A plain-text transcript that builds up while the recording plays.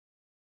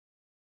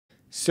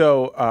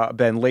So,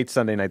 Ben, late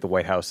Sunday night, the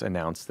White House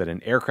announced that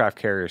an aircraft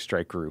carrier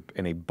strike group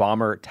and a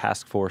bomber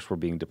task force were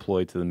being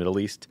deployed to the Middle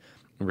East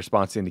in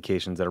response to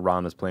indications that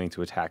Iran was planning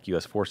to attack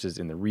U.S. forces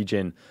in the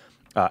region.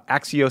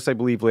 Axios, I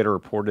believe, later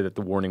reported that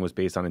the warning was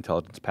based on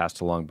intelligence passed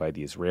along by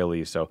the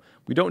Israelis. So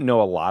we don't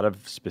know a lot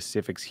of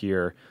specifics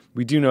here.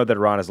 We do know that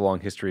Iran has a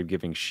long history of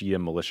giving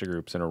Shia militia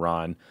groups in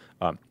Iran.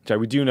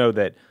 We do know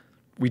that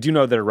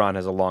Iran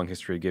has a long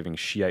history of giving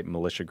Shiite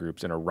militia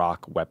groups in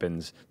Iraq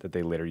weapons that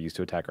they later used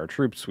to attack our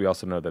troops. We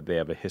also know that they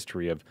have a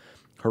history of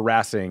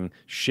harassing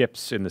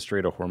ships in the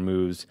Strait of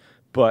Hormuz.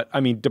 But, I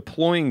mean,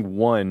 deploying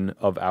one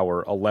of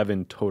our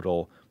 11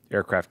 total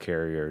aircraft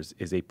carriers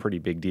is a pretty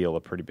big deal,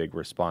 a pretty big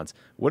response.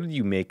 What did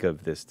you make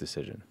of this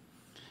decision?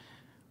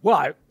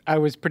 Well, I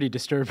was pretty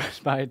disturbed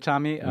by it,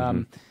 Tommy.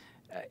 I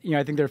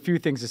think there are a few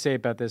things to say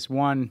about this.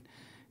 One,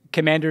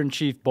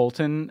 Commander-in-Chief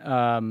Bolton,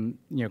 kind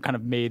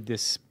of made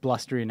this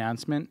blustery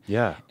announcement.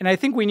 Yeah. And I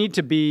think we need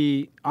to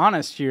be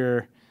honest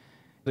here.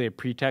 A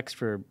pretext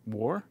for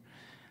war.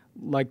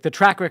 Like, the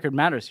track record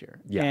matters here.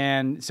 Yeah.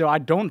 And so I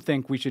don't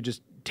think we should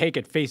just take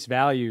at face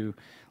value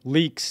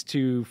leaks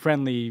to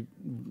friendly,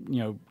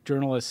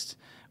 journalists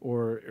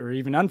or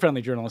even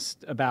unfriendly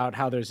journalists about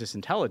how there's this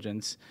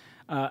intelligence.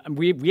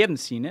 We haven't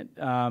seen it.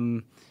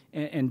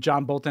 And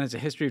John Bolton has a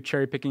history of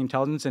cherry-picking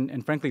intelligence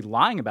and frankly,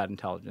 lying about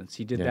intelligence.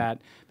 He did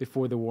that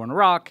before the war in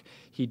Iraq.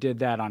 He did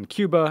that on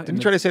Cuba. Didn't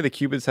he try to say the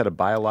Cubans had a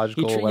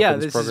biological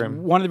weapons program? Is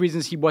one of the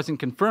reasons he wasn't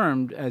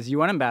confirmed as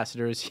UN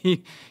ambassador is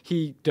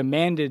he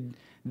demanded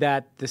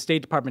that the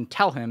State Department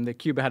tell him that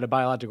Cuba had a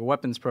biological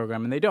weapons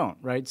program, and they don't,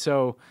 right?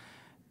 So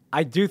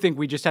I do think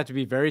we just have to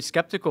be very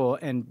skeptical,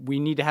 and we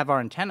need to have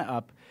our antenna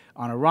up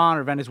on Iran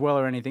or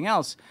Venezuela or anything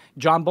else.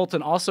 John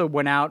Bolton also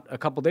went out a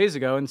couple days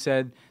ago and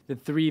said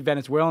that 3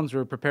 Venezuelans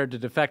were prepared to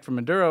defect from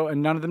Maduro,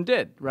 and none of them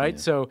did, right?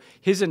 Yeah. So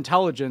his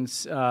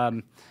intelligence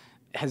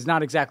has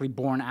not exactly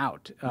borne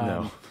out.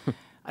 No.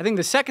 I think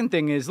the second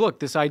thing is,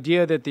 look, this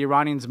idea that the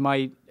Iranians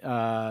might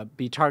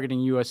be targeting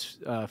U.S.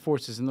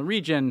 Forces in the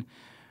region.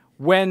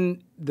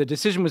 When the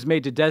decision was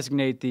made to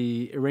designate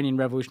the Iranian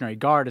Revolutionary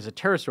Guard as a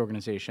terrorist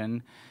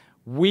organization,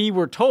 we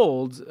were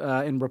told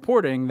in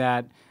reporting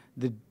that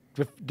the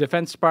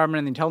Defense Department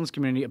and the intelligence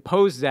community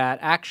opposed that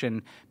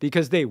action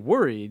because they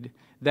worried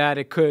that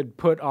it could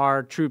put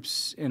our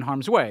troops in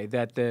harm's way,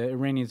 that the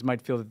Iranians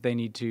might feel that they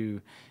need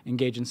to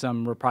engage in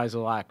some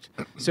reprisal act.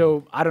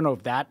 So I don't know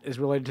if that is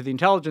related to the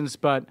intelligence,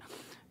 but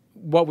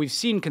what we've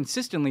seen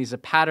consistently is a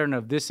pattern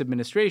of this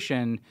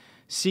administration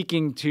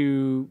seeking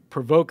to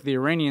provoke the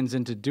Iranians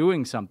into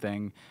doing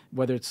something,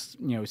 whether it's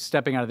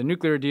stepping out of the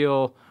nuclear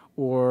deal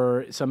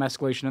or some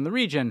escalation in the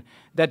region,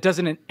 that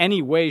doesn't in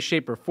any way,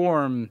 shape, or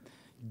form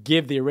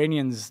give the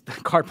Iranians the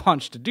carte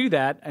blanche to do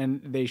that,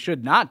 and they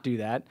should not do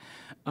that.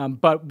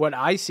 But what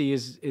I see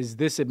is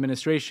this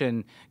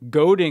administration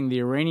goading the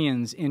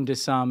Iranians into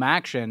some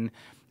action,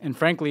 and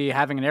frankly,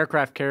 having an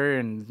aircraft carrier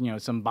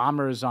and some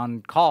bombers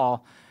on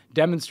call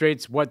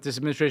demonstrates what this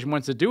administration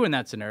wants to do in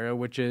that scenario,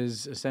 which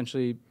is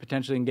essentially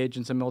potentially engage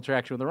in some military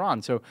action with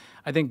Iran. So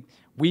I think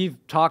we've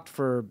talked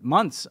for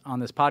months on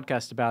this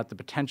podcast about the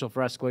potential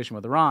for escalation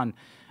with Iran.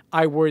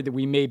 I worry that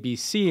we may be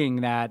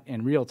seeing that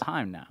in real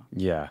time now.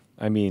 Yeah.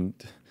 I mean,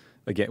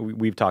 again,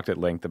 we've talked at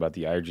length about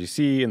the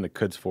IRGC and the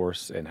Quds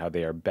Force and how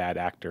they are bad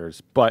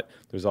actors, but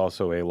there's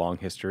also a long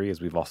history, as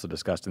we've also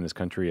discussed in this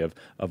country,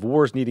 of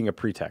wars needing a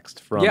pretext,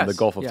 from the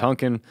Gulf of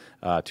Tonkin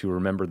to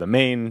Remember the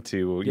Maine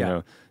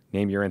to,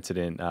 name your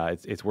incident.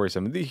 It's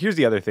worrisome. Here's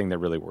the other thing that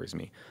really worries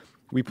me.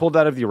 We pulled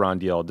out of the Iran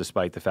deal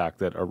despite the fact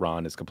that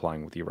Iran is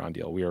complying with the Iran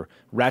deal. We are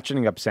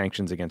ratcheting up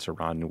sanctions against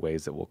Iran in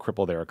ways that will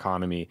cripple their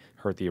economy,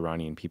 hurt the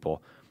Iranian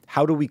people.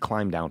 How do we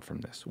climb down from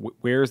this?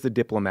 Where's the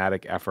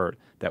diplomatic effort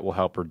that will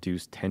help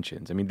reduce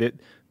tensions? I mean,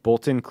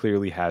 Bolton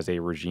clearly has a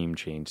regime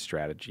change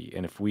strategy.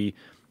 And if we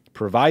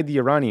provide the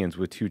Iranians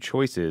with 2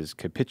 choices,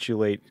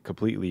 capitulate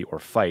completely or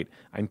fight,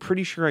 I'm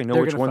pretty sure I know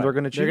which one they're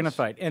going to choose. They're going to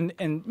fight.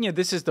 And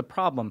this is the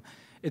problem.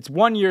 It's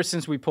 1 year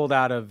since we pulled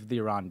out of the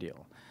Iran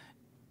deal.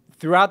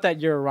 Throughout that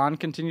year, Iran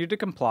continued to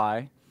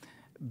comply,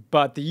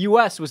 but the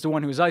U.S. was the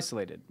one who was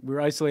isolated. We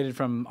were isolated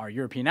from our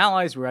European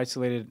allies. We were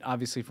isolated,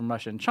 obviously, from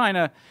Russia and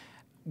China.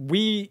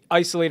 We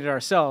isolated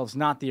ourselves,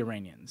 not the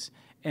Iranians.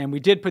 And we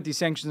did put these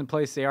sanctions in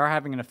place. They are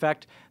having an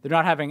effect. They're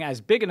not having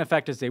as big an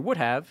effect as they would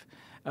have.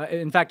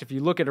 In fact, if you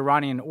look at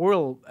Iranian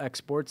oil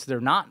exports,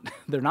 they're not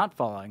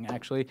falling,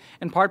 actually,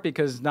 in part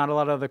because not a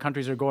lot of other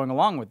countries are going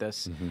along with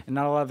this, and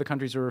not a lot of the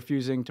countries are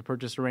refusing to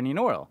purchase Iranian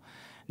oil.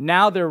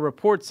 Now there are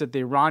reports that the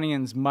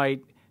Iranians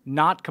might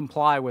not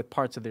comply with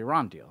parts of the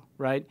Iran deal,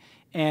 right?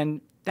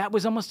 And that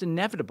was almost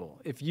inevitable.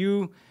 If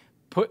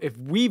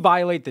we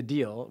violate the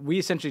deal, we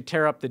essentially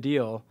tear up the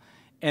deal,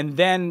 and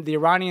then the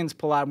Iranians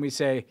pull out and we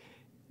say,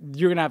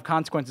 you're going to have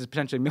consequences,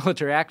 potentially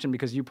military action,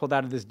 because you pulled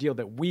out of this deal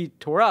that we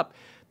tore up.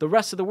 The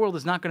rest of the world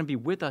is not going to be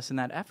with us in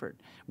that effort.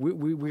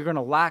 We're going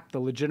to lack the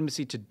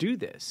legitimacy to do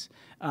this.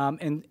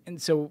 And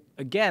so,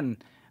 again,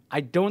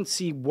 I don't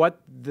see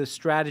what the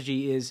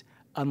strategy is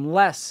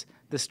unless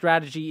the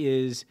strategy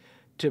is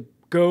to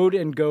goad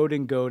and goad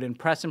and goad and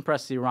press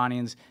the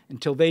Iranians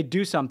until they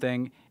do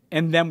something,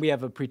 and then we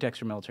have a pretext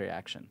for military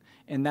action.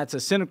 And that's a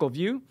cynical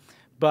view,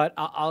 but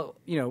I'll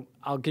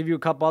give you a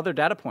couple other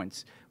data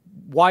points.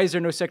 Why is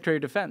there no Secretary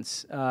of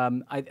Defense?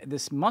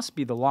 This must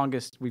be the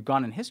longest we've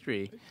gone in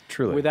history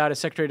without a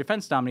Secretary of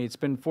Defense nominee. It's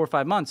been 4 or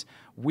 5 months.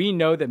 We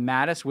know that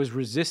Mattis was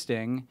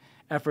resisting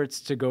efforts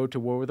to go to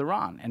war with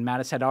Iran, and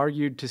Mattis had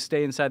argued to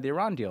stay inside the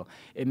Iran deal.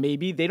 It may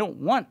be they don't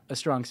want a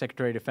strong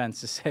Secretary of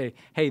Defense to say,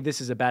 hey, this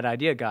is a bad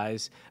idea,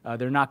 guys.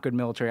 They're not good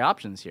military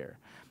options here.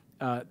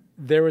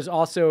 There was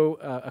also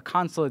a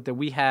consulate that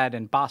we had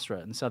in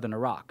Basra in southern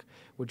Iraq,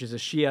 which is a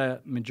Shia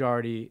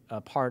majority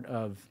part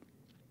of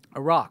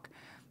Iraq.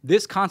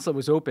 This consulate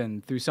was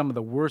open through some of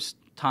the worst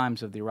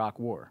times of the Iraq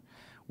War.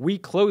 We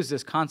closed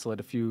this consulate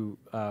a few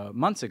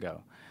months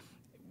ago,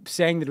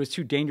 saying that it was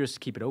too dangerous to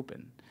keep it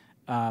open.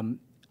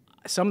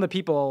 Some of the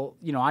people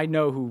I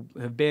know who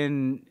have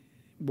been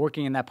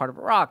working in that part of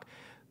Iraq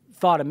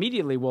thought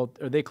immediately, well,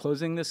 are they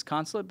closing this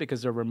consulate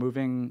because they're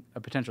removing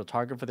a potential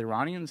target for the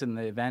Iranians in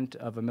the event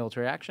of a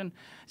military action?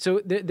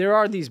 So there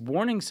are these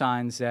warning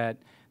signs that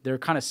they're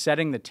kind of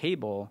setting the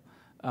table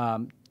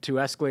to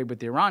escalate with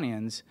the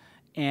Iranians.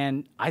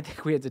 And I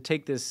think we had to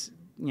take this,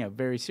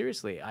 very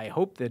seriously. I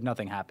hope that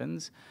nothing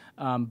happens.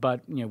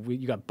 But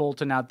you got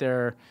Bolton out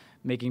there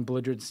making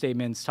belligerent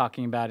statements,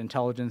 talking about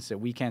intelligence that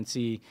we can't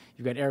see.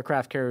 You've got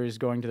aircraft carriers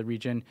going to the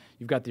region.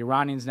 You've got the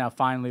Iranians now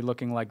finally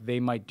looking like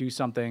they might do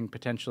something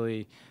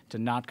potentially to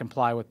not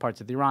comply with parts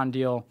of the Iran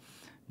deal.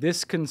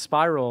 This can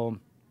spiral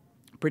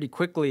pretty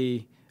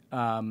quickly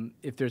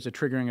if there's a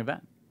triggering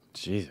event.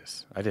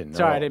 Jesus, I didn't know.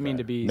 Sorry, I didn't mean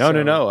to be.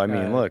 No. I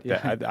mean, look,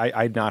 yeah.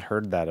 I'd not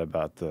heard that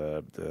about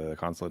the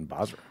consulate in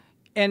Basra.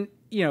 And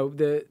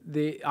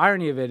the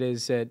irony of it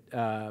is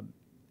that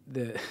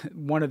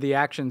one of the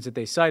actions that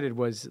they cited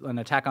was an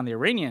attack on the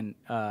Iranian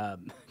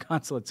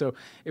consulate. So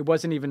it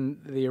wasn't even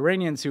the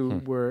Iranians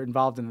who were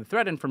involved in the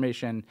threat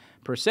information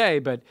per se.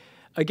 But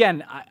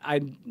again,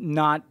 I'm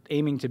not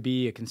aiming to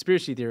be a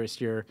conspiracy theorist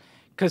here,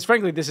 because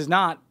frankly, this is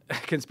not a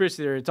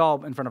conspiracy theory. It's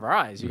all in front of our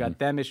eyes. You got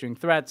them issuing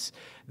threats,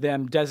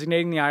 them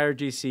designating the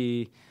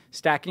IRGC,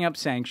 stacking up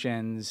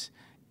sanctions,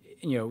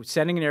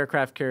 sending an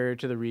aircraft carrier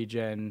to the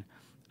region.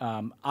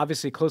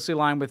 Obviously closely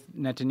aligned with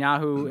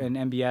Netanyahu and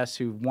MBS,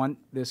 who want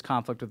this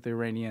conflict with the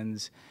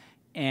Iranians.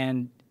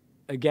 And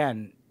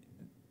again,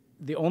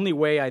 the only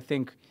way I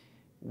think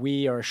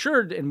we are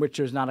assured in which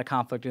there's not a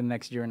conflict in the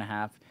next year and a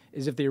half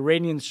is if the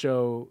Iranians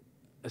show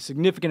a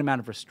significant amount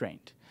of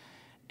restraint.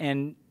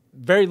 And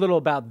very little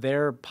about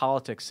their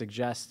politics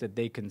suggests that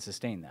they can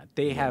sustain that.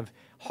 They have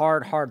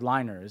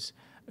hardliners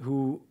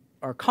who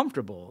are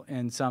comfortable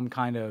in some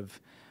kind of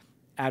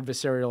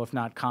adversarial, if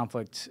not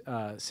conflict,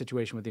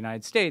 situation with the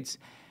United States,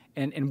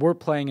 and we're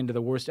playing into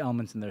the worst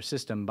elements in their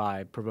system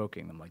by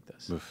provoking them like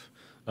this.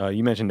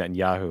 You mentioned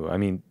Netanyahu. I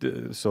mean,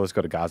 so let's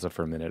go to Gaza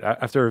for a minute.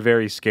 After a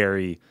very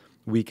scary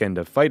weekend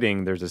of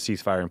fighting, there's a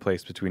ceasefire in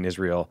place between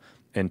Israel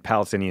and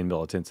Palestinian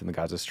militants in the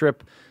Gaza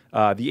Strip.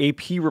 The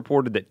AP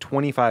reported that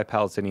 25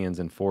 Palestinians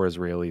and 4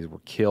 Israelis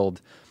were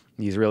killed.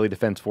 The Israeli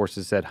Defense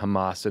Forces said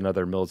Hamas and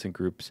other militant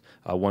groups,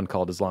 one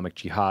called Islamic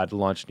Jihad,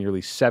 launched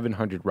nearly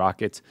 700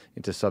 rockets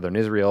into southern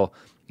Israel.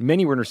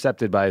 Many were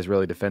intercepted by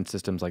Israeli defense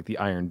systems like the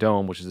Iron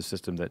Dome, which is a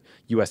system that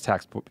U.S.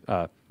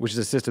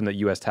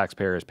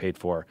 taxpayers paid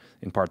for,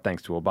 in part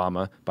thanks to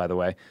Obama, by the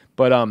way.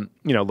 But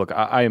look,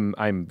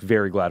 I'm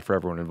very glad for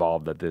everyone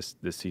involved that this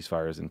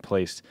ceasefire is in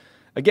place.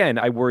 Again,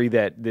 I worry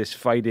that this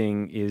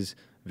fighting is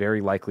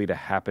very likely to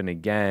happen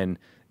again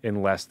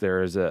unless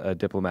there is a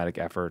diplomatic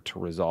effort to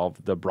resolve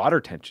the broader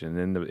tension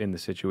in the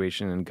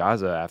situation in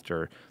Gaza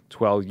after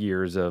 12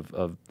 years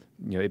of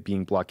it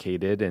being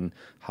blockaded and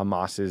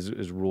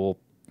Hamas's rule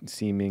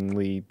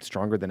seemingly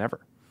stronger than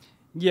ever.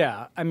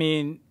 Yeah, I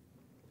mean,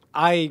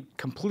 I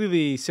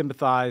completely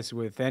sympathize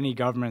with any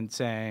government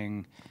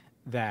saying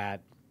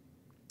that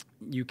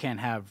you can't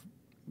have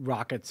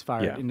rockets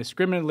fired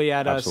indiscriminately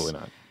at us, absolutely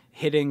not,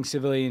 hitting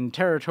civilian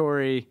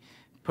territory,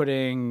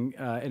 putting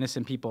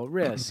innocent people at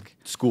risk.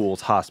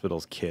 Schools,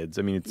 hospitals, kids.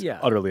 I mean, it's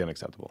utterly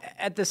unacceptable.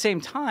 At the same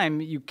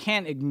time, you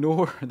can't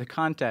ignore the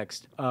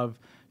context of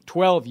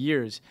 12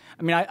 years.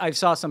 I mean, I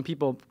saw some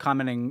people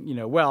commenting,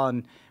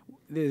 and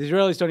the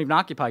Israelis don't even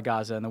occupy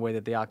Gaza in the way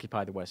that they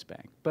occupy the West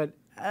Bank. But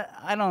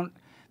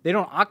they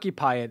don't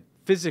occupy it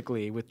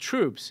physically with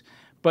troops,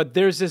 but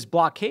there's this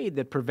blockade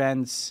that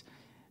prevents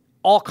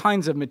all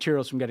kinds of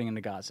materials from getting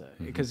into Gaza,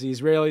 because the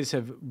Israelis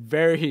have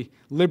very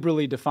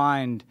liberally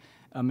defined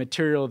a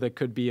material that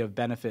could be of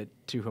benefit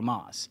to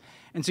Hamas.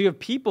 And so you have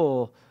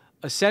people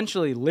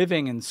essentially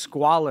living in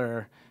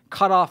squalor,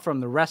 cut off from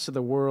the rest of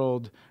the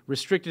world,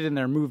 restricted in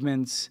their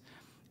movements,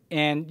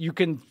 and you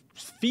can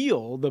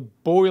feel the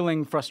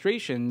boiling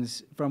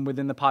frustrations from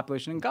within the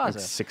population in Gaza.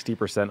 Like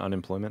 60%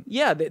 unemployment?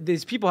 Yeah,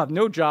 these people have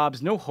no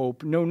jobs, no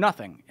hope, no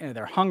nothing. And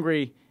they're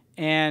hungry,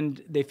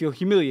 and they feel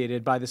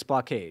humiliated by this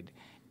blockade.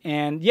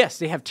 And yes,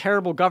 they have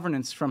terrible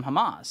governance from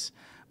Hamas.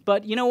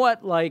 But you know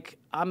what? Like,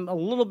 I'm a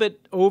little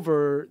bit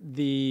over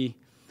the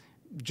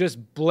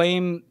just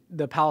blame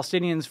the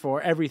Palestinians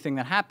for everything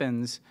that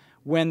happens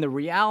when the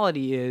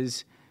reality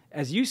is,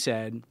 as you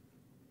said,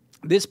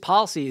 this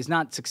policy is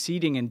not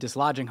succeeding in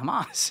dislodging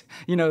Hamas.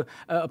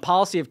 A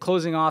policy of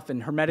closing off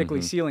and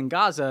hermetically sealing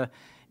Gaza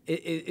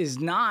is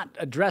not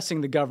addressing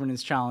the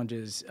governance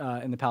challenges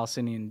in the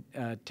Palestinian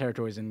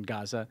territories in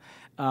Gaza.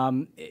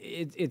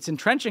 It's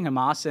entrenching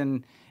Hamas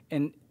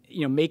and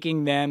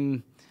making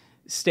them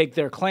stake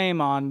their claim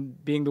on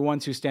being the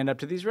ones who stand up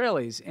to the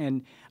Israelis.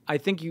 And I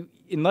think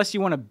unless you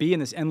want to be in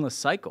this endless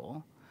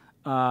cycle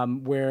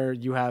where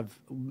you have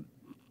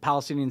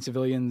Palestinian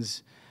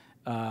civilians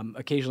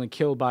occasionally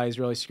killed by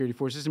Israeli security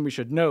forces, and we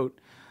should note,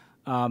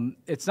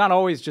 it's not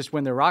always just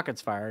when their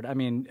rockets fired. I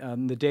mean,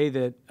 the day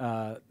that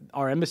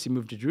our embassy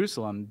moved to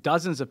Jerusalem,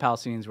 dozens of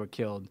Palestinians were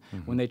killed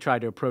when they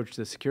tried to approach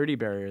the security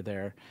barrier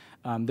there.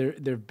 There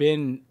have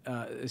been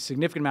a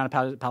significant amount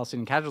of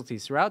Palestinian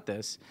casualties throughout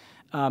this.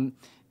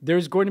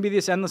 There's going to be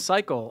this endless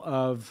cycle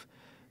of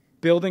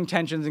building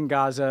tensions in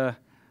Gaza,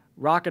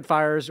 rocket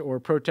fires or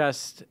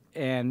protests,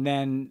 and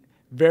then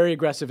very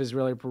aggressive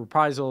Israeli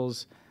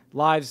reprisals,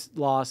 lives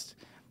lost,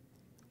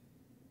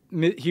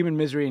 human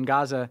misery in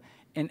Gaza.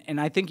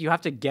 And I think you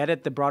have to get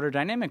at the broader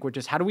dynamic, which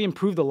is how do we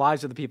improve the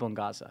lives of the people in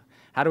Gaza?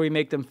 How do we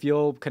make them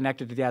feel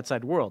connected to the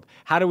outside world?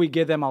 How do we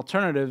give them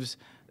alternatives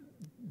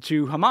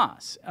to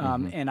Hamas?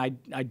 And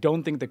I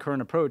don't think the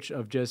current approach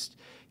of just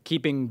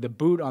keeping the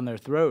boot on their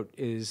throat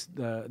is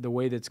the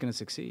way that's going to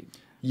succeed.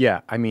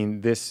 Yeah, I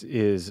mean, these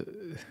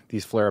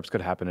flare-ups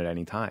could happen at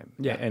any time.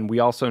 Yeah. And we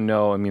also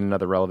know, I mean,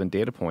 another relevant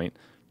data point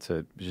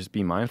to just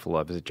be mindful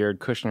of is that Jared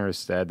Kushner has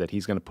said that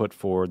he's going to put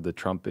forward the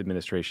Trump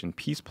administration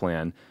peace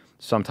plan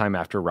sometime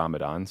after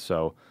Ramadan,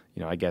 so,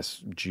 I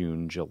guess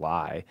June,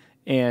 July.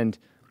 And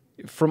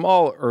from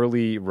all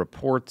early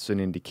reports and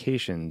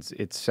indications,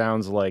 it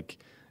sounds like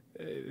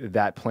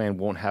that plan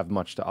won't have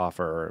much to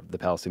offer the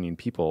Palestinian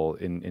people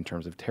in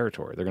terms of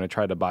territory. They're going to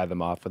try to buy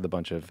them off with a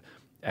bunch of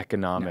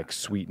economic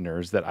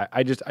sweeteners that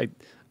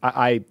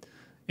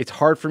it's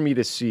hard for me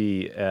to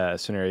see a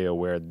scenario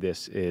where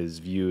this is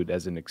viewed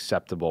as an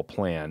acceptable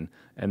plan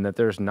and that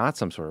there's not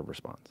some sort of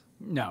response.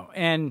 No,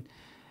 and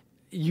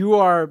you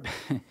are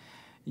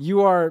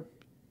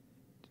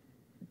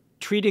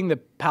treating the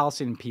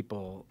Palestinian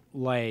people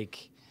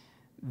like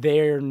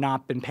they're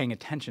not been paying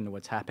attention to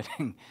what's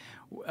happening.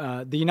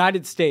 The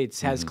United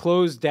States has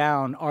closed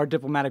down our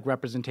diplomatic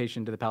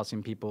representation to the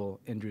Palestinian people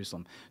in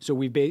Jerusalem. So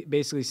we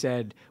basically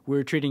said,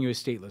 we're treating you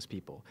as stateless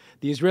people.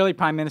 The Israeli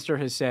prime minister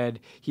has said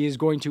he is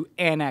going to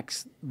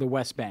annex the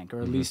West Bank,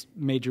 or at least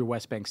major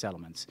West Bank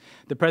settlements.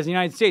 The President of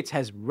the United States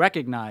has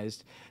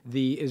recognized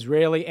the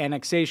Israeli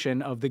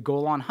annexation of the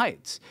Golan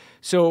Heights.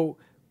 So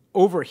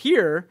over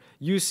here,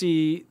 you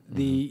see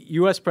the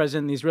U.S.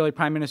 president and the Israeli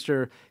prime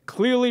minister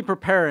clearly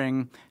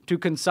preparing to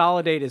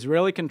consolidate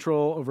Israeli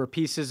control over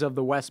pieces of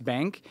the West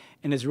Bank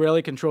and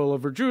Israeli control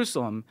over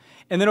Jerusalem.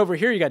 And then over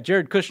here, you got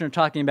Jared Kushner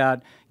talking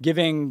about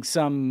giving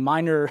some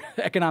minor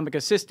economic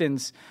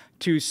assistance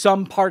to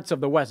some parts of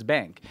the West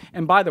Bank.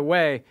 And by the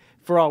way,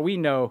 for all we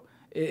know,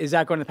 is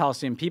that going to the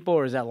Palestinian people,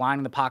 or is that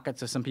lining the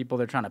pockets of some people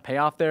they're trying to pay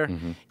off there?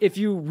 If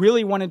you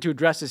really wanted to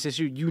address this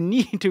issue, you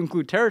need to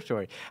include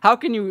territory. How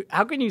can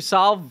you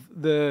solve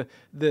the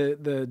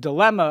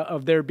dilemma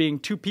of there being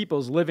two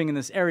peoples living in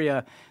this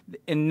area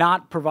and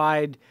not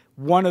provide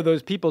one of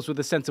those peoples with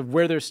a sense of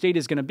where their state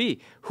is going to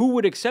be? Who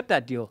would accept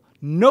that deal?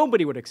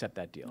 Nobody would accept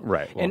that deal.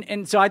 Right. Well,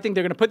 and so I think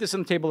they're going to put this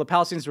on the table. The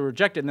Palestinians will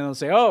reject it, and then they'll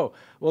say, oh,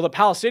 well, the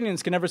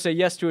Palestinians can never say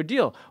yes to a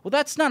deal. Well,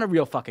 that's not a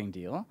real fucking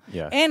deal.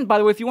 Yeah. And by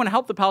the way, if you want to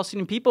help the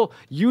Palestinian people,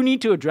 you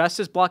need to address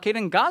this blockade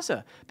in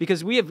Gaza,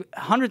 because we have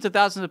hundreds of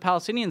thousands of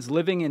Palestinians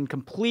living in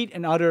complete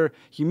and utter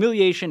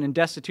humiliation and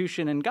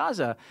destitution in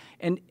Gaza.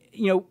 And,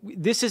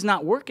 this is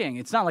not working.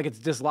 It's not like it's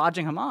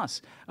dislodging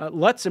Hamas.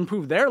 Let's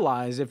improve their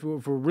lives if we're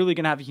really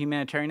going to have a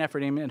humanitarian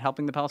effort aimed at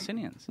helping the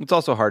Palestinians. It's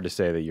also hard to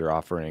say that you're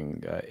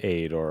offering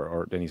aid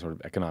or any sort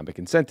of economic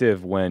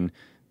incentive when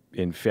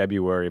in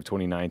February of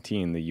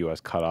 2019, the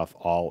U.S. cut off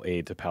all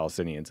aid to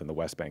Palestinians in the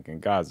West Bank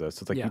and Gaza.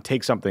 So it's like you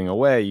take something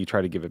away, you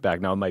try to give it back.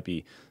 Now, it might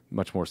be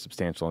much more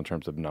substantial in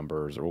terms of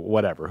numbers or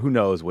whatever. Who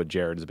knows what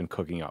Jared has been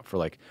cooking up for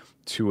like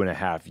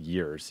 2.5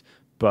 years.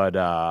 But,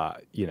 I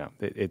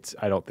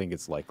don't think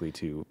it's likely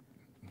to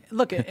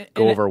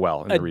go over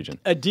well in the region.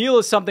 A deal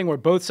is something where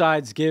both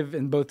sides give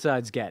and both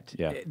sides get.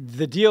 Yeah.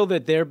 The deal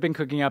that they've been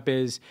cooking up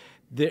is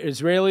the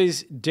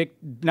Israelis,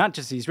 not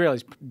just the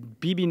Israelis,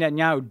 Bibi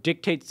Netanyahu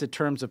dictates the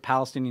terms of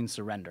Palestinian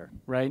surrender,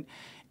 right?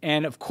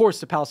 And of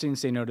course the Palestinians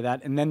say no to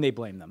that, and then they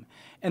blame them.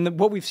 And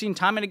what we've seen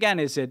time and again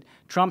is that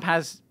Trump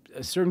has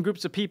certain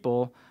groups of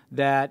people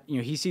that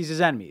he sees as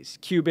enemies: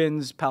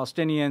 Cubans,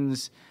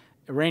 Palestinians,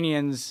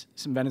 Iranians,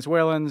 some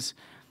Venezuelans.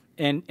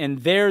 And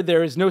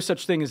there is no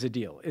such thing as a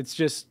deal. It's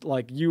just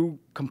like you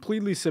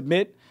completely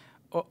submit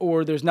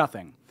or there's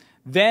nothing.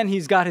 Then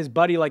he's got his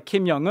buddy like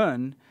Kim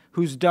Jong-un,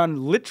 who's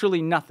done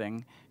literally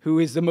nothing, who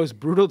is the most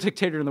brutal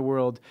dictator in the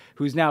world,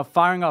 who's now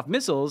firing off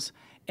missiles,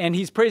 and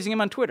he's praising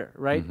him on Twitter,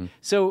 right?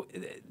 So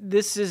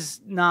this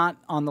is not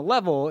on the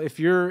level. If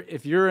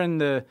you're in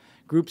the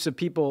groups of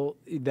people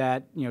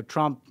that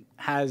Trump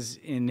has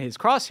in his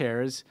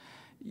crosshairs,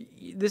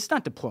 this is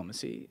not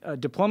diplomacy.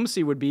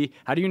 Diplomacy would be,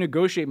 how do you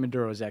negotiate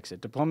Maduro's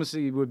exit?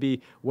 Diplomacy would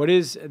be, what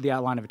is the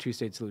outline of a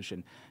two-state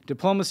solution?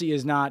 Diplomacy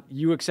is not,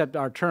 you accept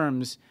our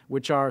terms,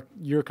 which are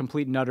your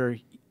complete and utter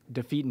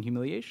defeat and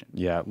humiliation.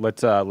 Yeah,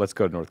 let's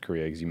go to North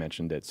Korea, because you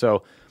mentioned it.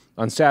 So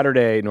on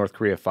Saturday, North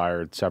Korea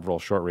fired several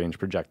short-range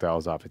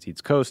projectiles off its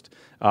east coast.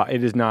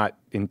 It is not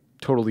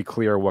totally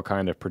clear what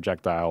kind of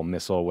projectile,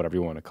 missile, whatever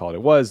you want to call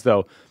it was,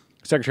 though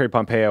Secretary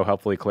Pompeo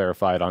helpfully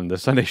clarified on the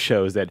Sunday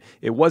shows that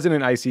it wasn't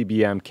an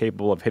ICBM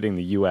capable of hitting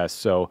the U.S.,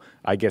 so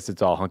I guess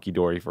it's all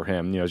hunky-dory for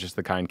him. It's just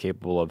the kind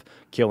capable of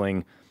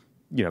killing,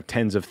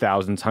 tens of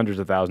thousands, hundreds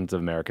of thousands of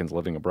Americans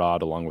living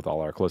abroad, along with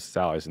all our closest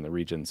allies in the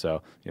region.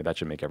 So that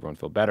should make everyone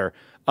feel better.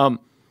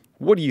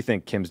 What do you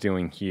think Kim's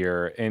doing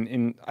here?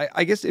 And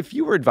I guess if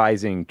you were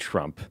advising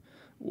Trump,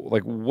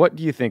 what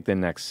do you think the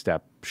next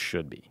step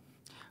should be?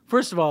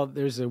 First of all,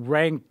 there's a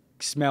rank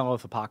smell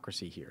of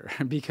hypocrisy here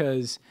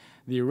because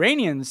the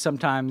Iranians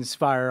sometimes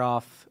fire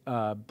off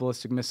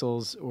ballistic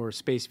missiles or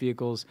space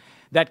vehicles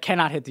that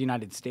cannot hit the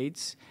United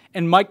States.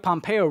 And Mike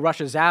Pompeo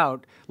rushes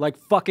out like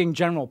fucking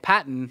General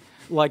Patton,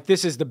 like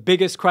this is the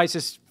biggest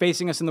crisis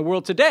facing us in the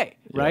world today,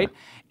 right?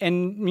 Yeah.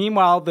 And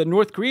meanwhile, the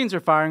North Koreans are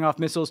firing off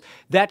missiles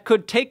that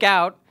could take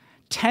out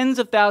tens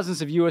of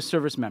thousands of U.S.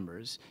 service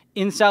members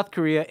in South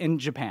Korea and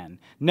Japan.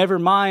 Never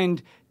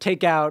mind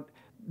take out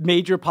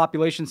major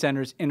population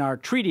centers in our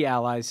treaty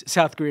allies,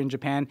 South Korea and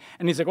Japan.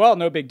 And he's like, well,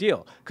 no big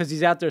deal, because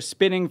he's out there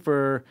spinning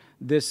for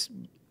this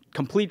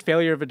complete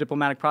failure of a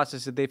diplomatic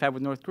process that they've had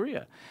with North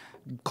Korea.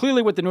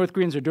 Clearly what the North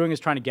Koreans are doing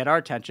is trying to get our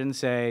attention,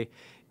 say,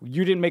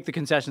 you didn't make the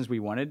concessions we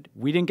wanted.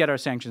 We didn't get our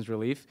sanctions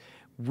relief.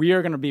 We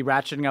are going to be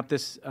ratcheting up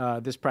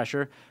this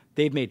pressure.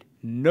 They've made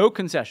no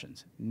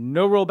concessions,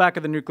 no rollback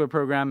of the nuclear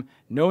program,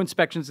 no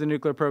inspections of the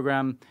nuclear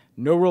program,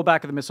 no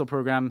rollback of the missile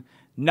program,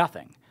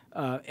 nothing.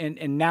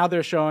 And now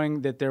they're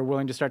showing that they're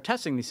willing to start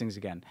testing these things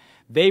again.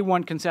 They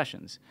want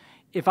concessions.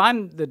 If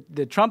I'm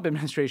the Trump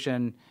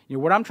administration,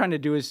 what I'm trying to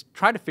do is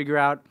try to figure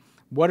out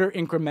what are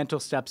incremental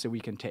steps that we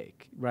can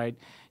take, right?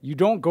 You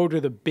don't go to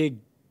the big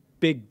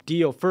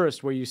deal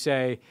first where you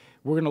say,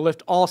 we're going to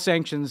lift all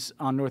sanctions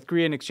on North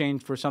Korea in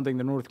exchange for something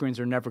the North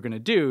Koreans are never going to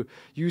do.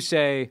 You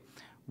say,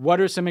 what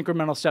are some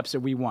incremental steps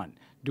that we want?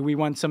 Do we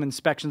want some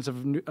inspections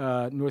of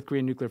North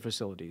Korean nuclear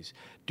facilities?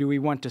 Do we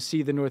want to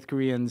see the North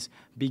Koreans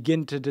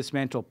begin to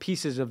dismantle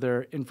pieces of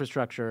their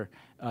infrastructure,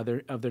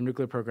 of their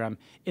nuclear program,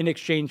 in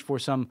exchange for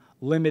some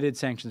limited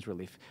sanctions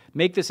relief?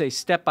 Make this a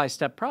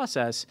step-by-step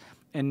process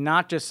and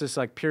not just this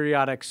like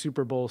periodic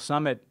Super Bowl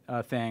summit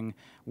thing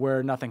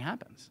where nothing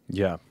happens.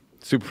 Yeah,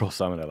 Super Bowl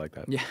summit, I like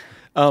that. Yeah.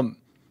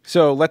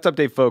 So let's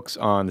update folks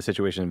on the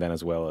situation in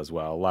Venezuela as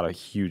well. A lot of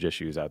huge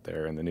issues out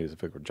there in the news. I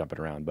think we're jumping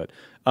around. But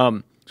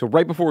so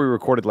right before we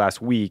recorded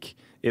last week,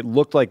 it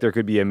looked like there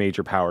could be a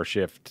major power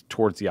shift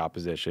towards the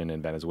opposition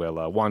in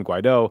Venezuela. Juan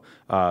Guaido,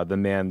 the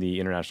man the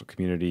international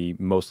community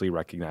mostly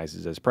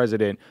recognizes as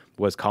president,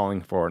 was calling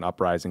for an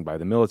uprising by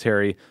the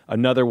military.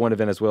 Another one of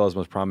Venezuela's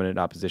most prominent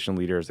opposition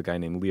leaders, a guy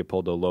named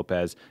Leopoldo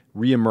Lopez,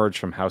 reemerged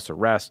from house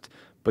arrest.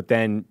 But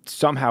then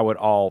somehow it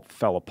all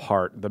fell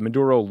apart. The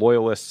Maduro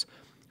loyalists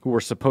who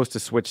were supposed to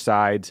switch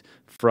sides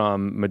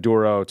from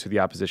Maduro to the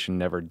opposition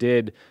never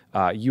did.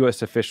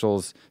 U.S.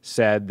 officials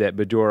said that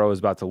Maduro was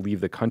about to leave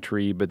the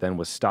country, but then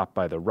was stopped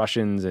by the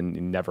Russians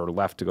and never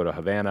left to go to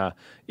Havana.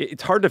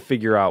 It's hard to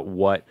figure out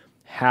what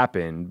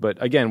happened.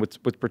 But again, what's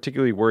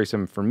particularly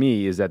worrisome for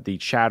me is that the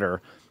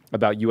chatter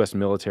about U.S.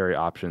 military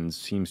options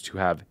seems to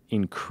have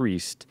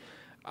increased.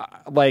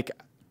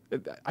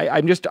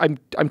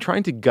 I'm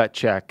trying to gut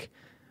check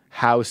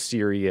how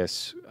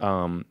serious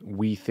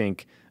we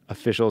think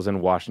officials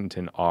in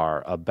Washington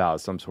are about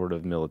some sort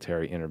of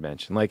military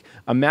intervention. Like,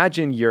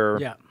 imagine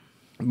you're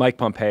Mike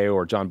Pompeo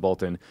or John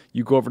Bolton.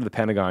 You go over to the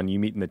Pentagon, you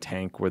meet in the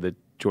tank where the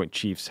Joint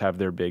Chiefs have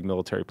their big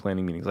military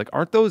planning meetings. Like,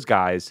 aren't those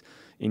guys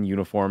in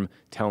uniform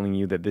telling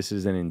you that this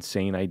is an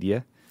insane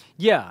idea?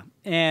 Yeah,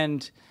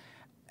 and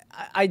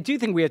I do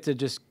think we have to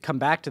just come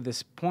back to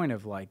this point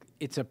of, like,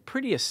 it's a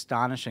pretty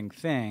astonishing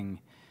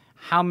thing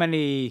how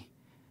many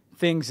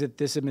things that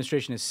this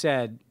administration has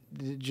said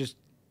just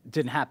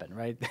didn't happen,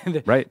 right?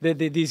 Right.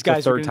 These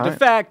guys are going to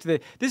defect.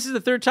 This is the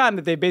third time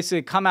that they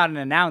basically come out and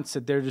announce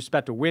that they're just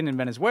about to win in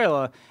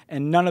Venezuela,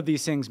 and none of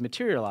these things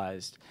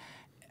materialized.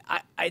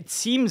 It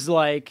seems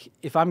like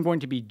if I'm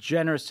going to be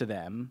generous to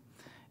them,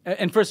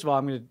 and first of all,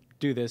 I'm going to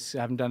do this. I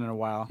haven't done it in a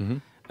while. Mm-hmm.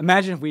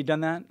 Imagine if we'd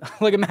done that.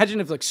 Like, imagine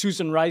if, like,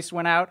 Susan Rice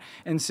went out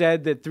and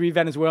said that 3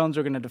 Venezuelans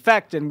are going to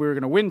defect and we were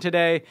going to win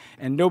today,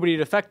 and nobody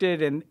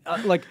defected, and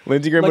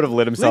Lindsey Graham would have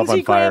lit himself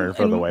on fire in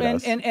front of the White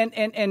House.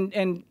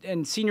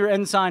 And Senior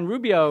Ensign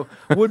Rubio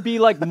would be,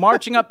 like,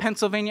 marching up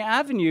Pennsylvania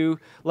Avenue,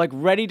 like,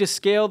 ready to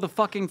scale the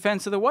fucking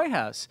fence of the White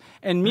House.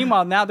 And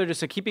meanwhile, now they're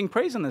just keeping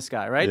praise on this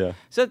guy, right? Yeah.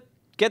 So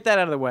get that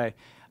out of the way.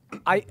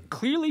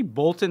 Clearly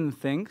Bolton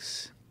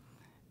thinks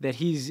that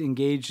he's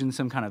engaged in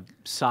some kind of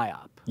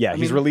psyop. Yeah,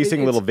 he's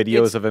releasing little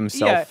videos of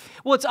himself. Yeah,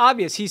 well, it's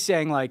obvious. He's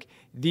saying, like,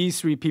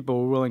 these 3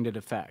 people were willing to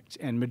defect,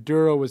 and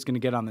Maduro was going to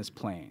get on this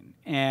plane.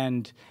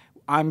 And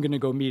I'm going to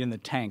go meet in the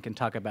tank and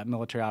talk about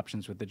military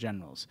options with the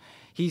generals.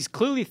 He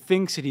clearly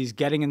thinks that he's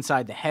getting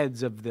inside the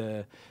heads of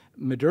the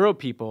Maduro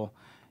people,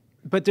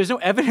 but there's no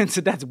evidence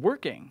that that's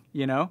working,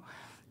 you know?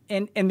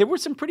 And there were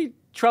some pretty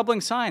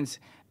troubling signs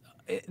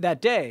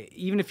that day,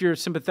 even if you're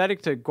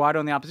sympathetic to Guaido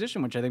and the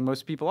opposition, which I think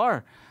most people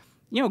are.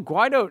 You know,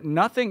 Guaido,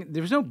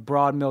 there was no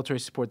broad military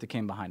support that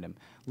came behind him.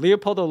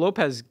 Leopoldo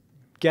Lopez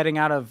getting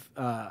out of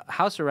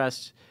house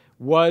arrest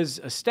was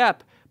a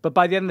step, but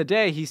by the end of the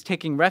day, he's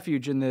taking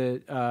refuge in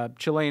the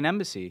Chilean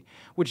embassy,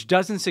 which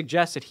doesn't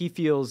suggest that he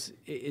feels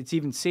it's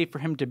even safe for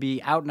him to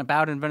be out and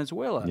about in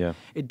Venezuela. Yeah.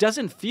 It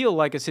doesn't feel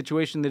like a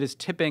situation that is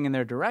tipping in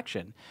their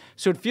direction.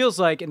 So it feels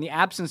like in the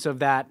absence of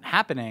that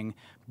happening,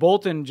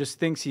 Bolton just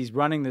thinks he's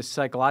running this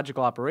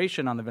psychological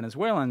operation on the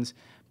Venezuelans,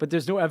 but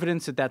there's no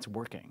evidence that that's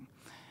working.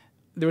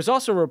 There was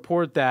also a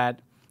report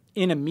that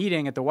in a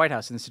meeting at the White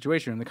House, in the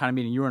Situation Room, the kind of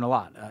meeting you were in a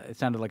lot, it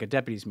sounded like a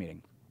deputies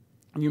meeting.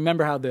 And you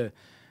remember how the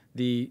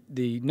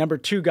number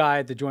 2 guy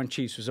at the Joint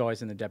Chiefs was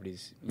always in the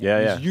deputies.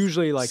 He's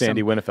usually like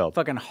Sandy some Winnefeld.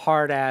 fucking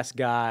hard-ass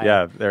guy.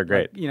 Yeah, they're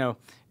great. Like, you know,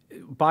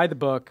 by the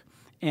book.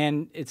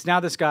 And it's now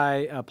this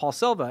guy, Paul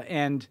Silva.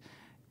 And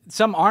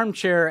some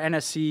armchair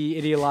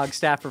NSC ideologue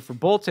staffer for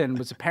Bolton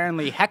was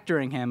apparently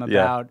hectoring him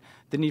about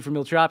the need for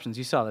military options.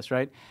 You saw this,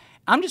 right?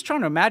 I'm just trying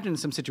to imagine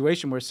some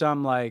situation where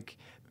some like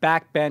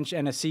backbench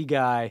NSC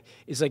guy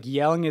is like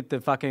yelling at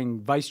the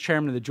fucking vice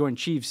chairman of the Joint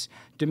Chiefs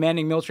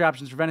demanding military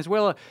options for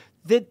Venezuela.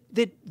 That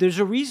there's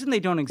a reason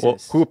they don't exist. Well,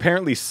 who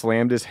apparently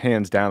slammed his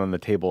hands down on the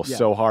table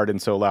so hard and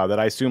so loud that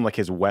I assume like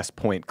his West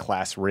Point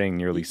class ring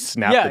nearly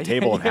snapped the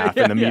table in half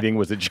and the meeting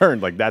was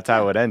adjourned. Like that's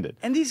how it ended.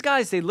 And these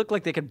guys, they look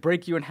like they could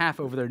break you in half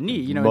over their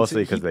knee. You know,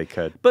 mostly because they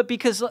could. But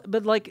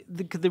like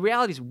the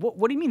reality is,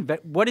 what do you mean?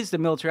 What is the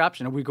military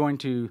option? Are we going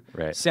to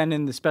send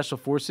in the special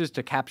forces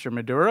to capture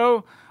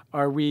Maduro?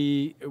 Are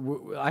we?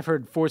 I've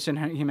heard force in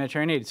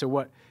humanitarian aid. So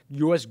what?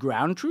 U.S.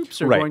 ground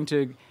troops are going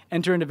to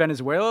enter into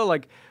Venezuela?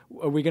 Like,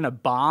 are we going to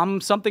bomb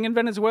something in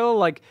Venezuela?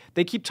 Like,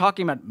 they keep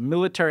talking about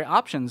military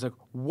options. Like,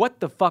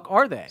 what the fuck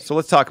are they? So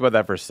let's talk about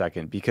that for a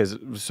second, because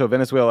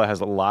Venezuela has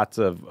lots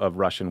of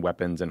Russian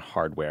weapons and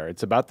hardware.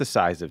 It's about the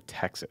size of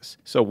Texas.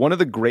 So one of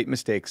the great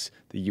mistakes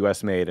the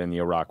U.S. made in the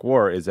Iraq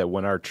War is that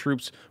when our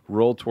troops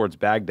rolled towards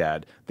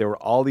Baghdad, there were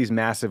all these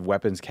massive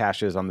weapons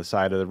caches on the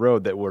side of the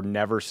road that were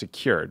never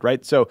secured,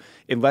 right? So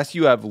unless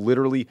you have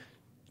literally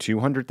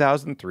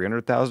 200,000,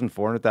 300,000,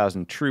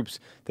 400,000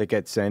 troops that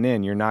get sent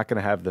in, you're not going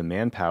to have the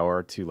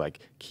manpower to like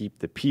keep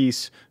the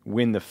peace,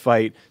 win the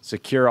fight,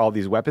 secure all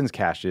these weapons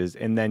caches,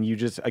 and then you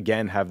just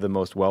again have the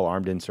most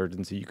well-armed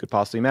insurgency you could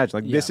possibly imagine.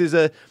 Like this is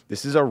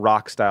a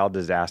rock style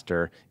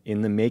disaster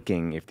in the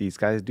making if these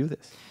guys do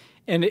this.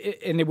 And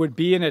it would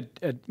be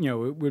it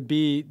would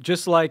be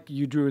just like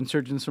you drew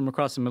insurgents from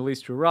across the Middle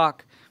East to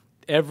Iraq.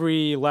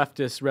 Every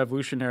leftist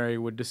revolutionary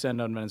would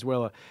descend on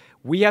Venezuela.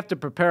 We have to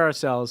prepare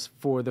ourselves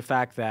for the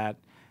fact that,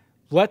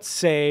 let's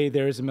say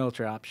there's a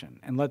military option,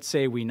 and let's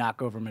say we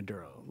knock over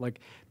Maduro. Like,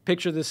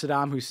 picture the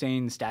Saddam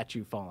Hussein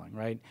statue falling,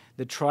 right?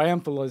 The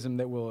triumphalism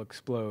that will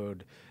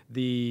explode.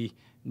 The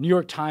New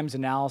York Times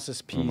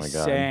analysis piece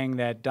saying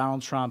that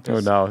Donald Trump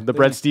is... Oh, no. The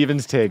Bret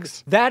Stephens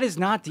takes. That is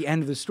not the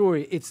end of the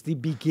story. It's the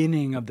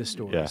beginning of the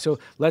story. Yeah. So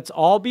let's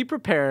all be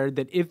prepared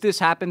that if this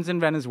happens in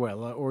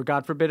Venezuela, or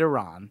God forbid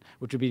Iran,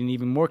 which would be an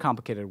even more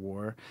complicated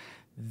war,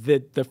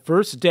 that the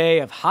first day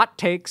of hot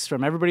takes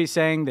from everybody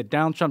saying that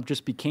Donald Trump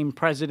just became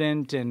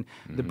president and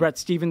the Bret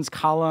Stephens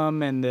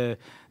column and the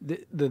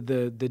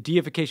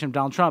deification of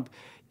Donald Trump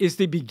is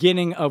the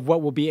beginning of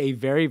what will be a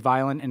very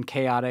violent and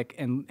chaotic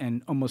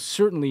and almost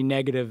certainly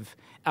negative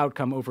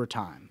outcome over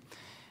time.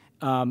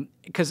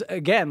 Because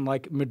again,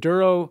 like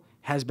Maduro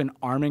has been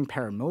arming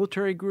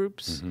paramilitary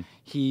groups.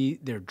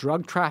 There are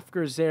drug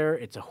traffickers there.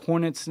 It's a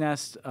hornet's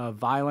nest of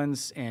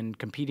violence and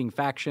competing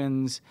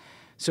factions.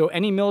 So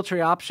any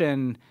military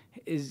option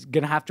is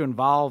going to have to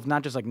involve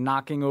not just like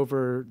knocking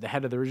over the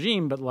head of the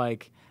regime, but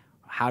like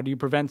how do you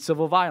prevent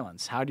civil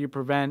violence? How do you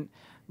prevent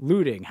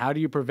looting? How do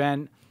you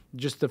prevent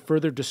just the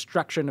further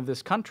destruction of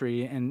this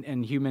country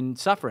and human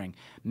suffering?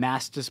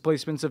 Mass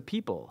displacements of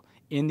people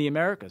in the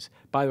Americas.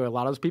 By the way, a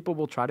lot of those people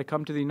will try to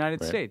come to the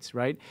United States,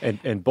 right?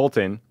 And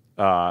Bolton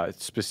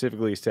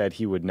specifically said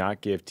he would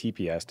not give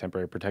TPS,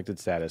 temporary protected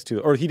status,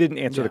 or he didn't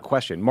answer the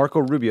question.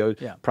 Marco Rubio,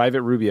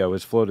 Private Rubio,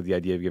 has floated the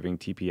idea of giving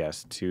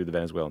TPS to the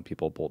Venezuelan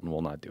people. Bolton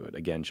will not do it,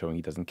 again, showing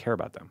he doesn't care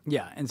about them.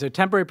 Yeah, and so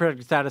temporary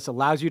protected status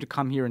allows you to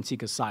come here and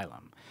seek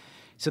asylum.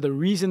 So the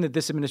reason that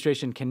this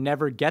administration can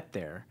never get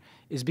there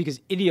is because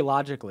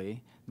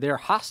ideologically they're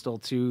hostile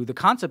to the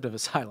concept of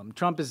asylum.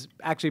 Trump is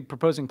actually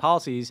proposing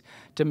policies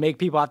to make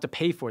people have to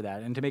pay for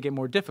that and to make it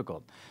more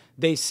difficult.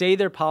 They say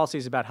their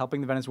policies about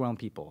helping the Venezuelan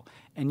people,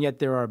 and yet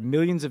there are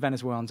millions of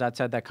Venezuelans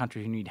outside that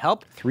country who need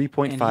help.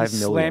 3.5 million.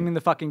 Slamming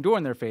the fucking door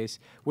in their face,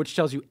 which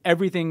tells you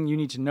everything you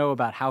need to know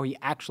about how he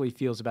actually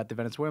feels about the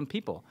Venezuelan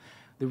people.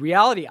 The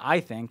reality, I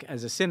think,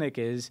 as a cynic,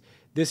 is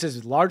this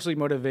is largely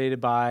motivated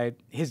by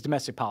his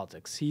domestic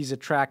politics. He's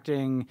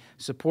attracting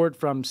support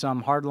from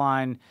some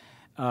hardline,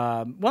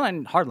 well, not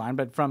hardline,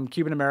 but from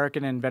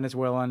Cuban-American and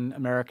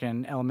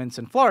Venezuelan-American elements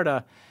in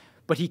Florida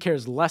But he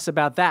cares less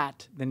about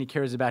that than he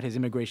cares about his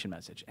immigration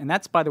message. And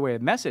that's, by the way, a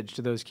message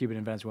to those Cuban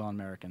and Venezuelan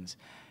Americans.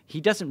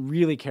 He doesn't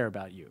really care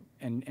about you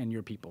and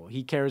your people.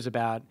 He cares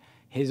about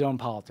his own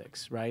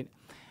politics, right?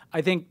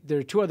 I think there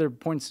are two other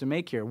points to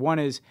make here. One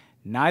is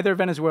neither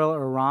Venezuela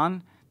or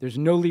Iran, there's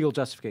no legal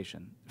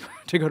justification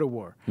to go to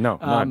war. No,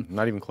 none,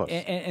 not even close.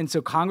 And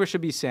so Congress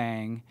should be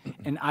saying,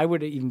 and I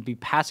would even be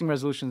passing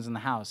resolutions in the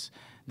House,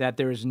 that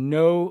there is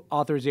no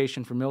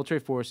authorization for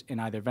military force in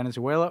either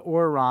Venezuela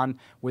or Iran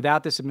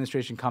without this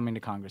administration coming to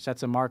Congress.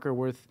 That's a marker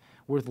worth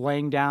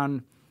laying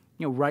down,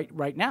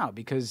 right now,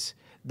 because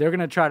they're going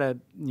to try to,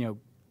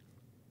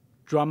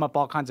 drum up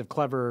all kinds of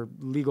clever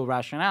legal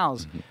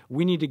rationales.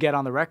 We need to get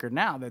on the record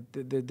now that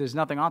there's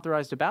nothing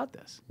authorized about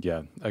this.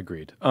 Yeah,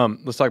 agreed.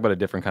 Let's talk about a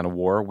different kind of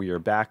war. We are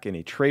back in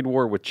a trade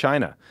war with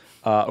China.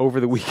 Over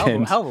the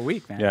weekend. Hell of a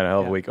week, man. Yeah,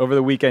 hell of a week. Over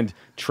the weekend,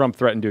 Trump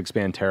threatened to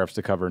expand tariffs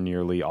to cover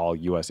nearly all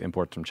U.S.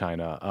 imports from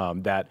China.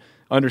 That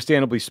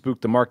understandably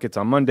spooked the markets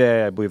on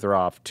Monday. I believe they're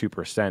off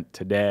 2%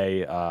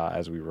 today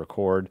as we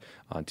record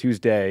on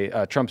Tuesday.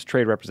 Trump's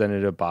trade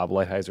representative, Bob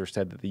Lighthizer,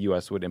 said that the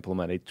U.S. would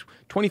implement a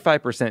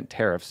 25%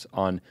 tariffs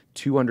on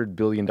 $200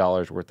 billion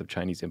worth of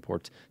Chinese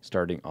imports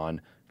starting on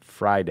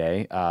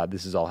Friday.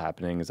 This is all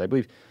happening as I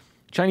believe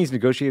Chinese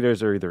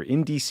negotiators are either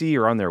in D.C.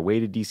 or on their way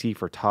to D.C.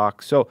 for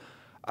talks. So,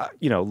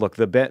 look,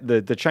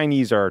 the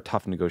Chinese are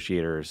tough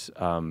negotiators,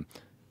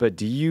 but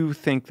do you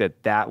think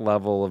that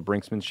level of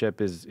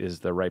brinksmanship is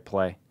the right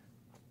play?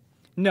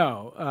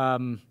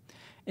 No,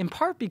 in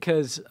part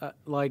because,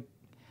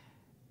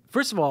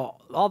 first of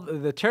all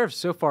the tariffs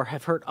so far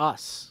have hurt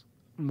us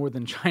more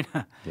than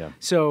China. Yeah.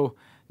 So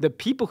the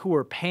people who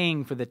are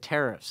paying for the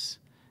tariffs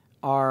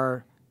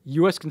are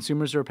U.S.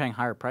 consumers who are paying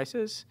higher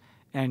prices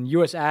and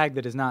U.S. ag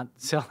that is not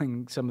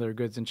selling some of their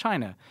goods in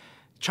China.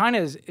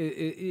 China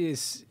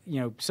is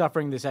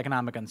suffering this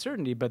economic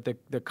uncertainty, but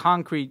the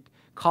concrete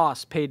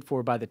costs paid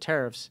for by the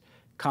tariffs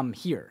come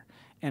here.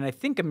 And I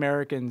think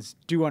Americans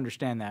do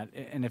understand that.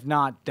 And if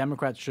not,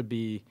 Democrats should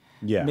be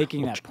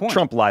making that point.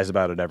 Trump lies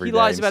about it every day. He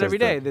lies about it every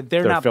day. That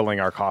they're not filling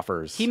our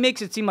coffers. He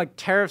makes it seem like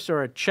tariffs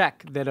are a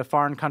check that a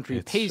foreign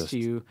country pays to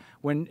you,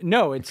 when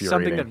no, it's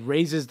something that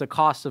raises the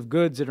cost of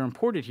goods that are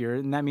imported here,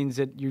 and that means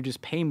that you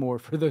just pay more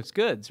for those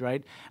goods,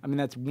 right? I mean,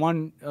 that's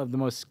one of the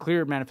most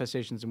clear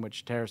manifestations in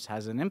which tariffs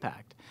has an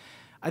impact.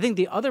 I think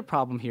the other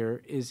problem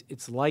here is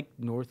it's like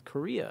North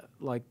Korea.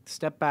 Like,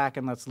 step back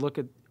and let's look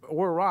at,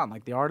 or Iran,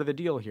 like the art of the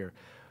deal here.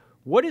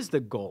 What is the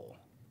goal?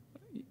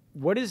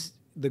 What is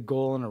the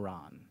goal in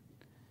Iran?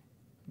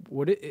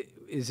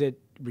 Is it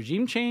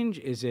regime change?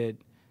 Is it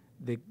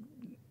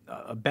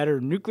a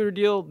better nuclear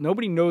deal?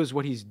 Nobody knows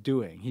what he's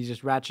doing. He's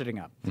just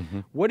ratcheting up.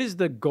 What is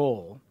the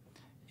goal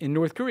in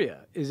North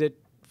Korea? Is it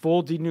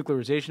full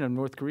denuclearization of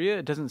North Korea?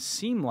 It doesn't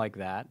seem like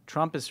that.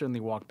 Trump has certainly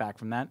walked back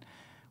from that.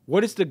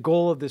 What is the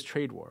goal of this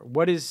trade war?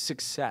 What is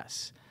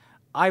success?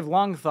 I've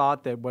long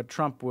thought that what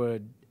Trump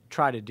would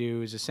try to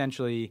do is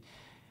essentially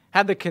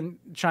have the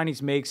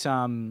Chinese make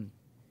some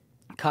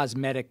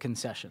cosmetic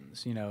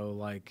concessions,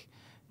 like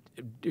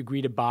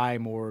agree to buy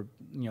more,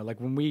 like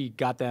when we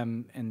got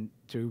them and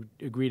to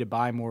agree to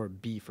buy more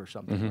beef or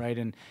something, right?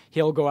 And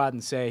he'll go out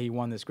and say he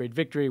won this great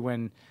victory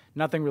when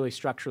nothing really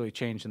structurally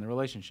changed in the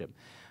relationship.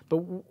 But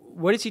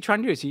what is he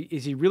trying to do?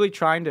 Is he really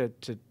trying to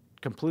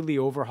completely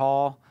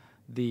overhaul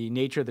the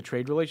nature of the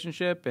trade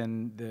relationship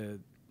and the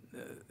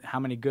how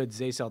many goods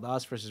they sell to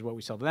us versus what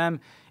we sell to them?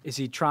 Is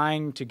he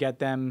trying to get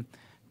them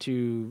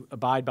to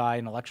abide by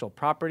intellectual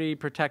property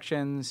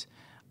protections?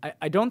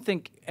 I don't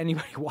think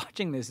anybody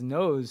watching this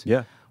knows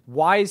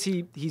why is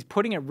he's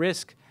putting at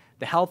risk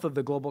the health of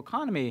the global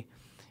economy.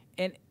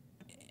 And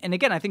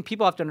again, I think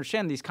people have to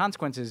understand these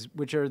consequences,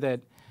 which are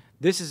that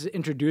this is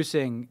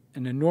introducing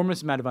an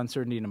enormous amount of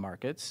uncertainty in the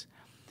markets.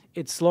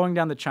 It's slowing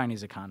down the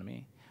Chinese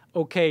economy.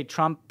 Okay,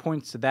 Trump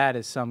points to that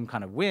as some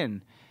kind of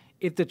win.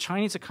 If the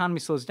Chinese economy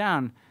slows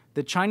down,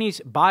 the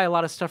Chinese buy a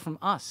lot of stuff from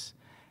us.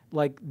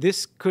 Like,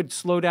 this could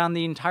slow down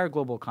the entire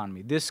global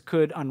economy. This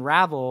could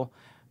unravel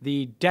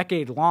the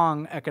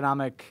decade-long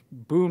economic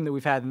boom that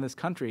we've had in this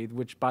country,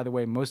 which, by the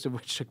way, most of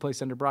which took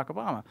place under Barack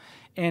Obama.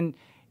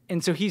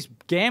 And so he's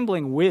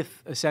gambling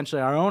with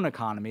essentially our own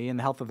economy and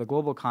the health of the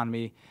global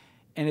economy,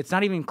 and it's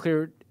not even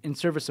clear in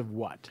service of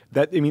what.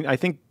 I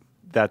think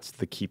that's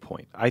the key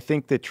point. I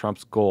think that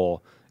Trump's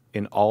goal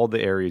in all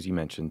the areas you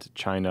mentioned,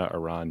 China,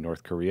 Iran,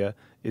 North Korea,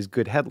 is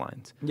good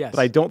headlines. Yes.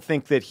 But I don't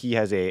think that he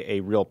has a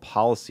real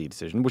policy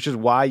decision, which is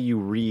why you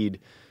read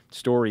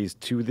stories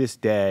to this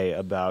day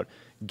about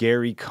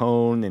Gary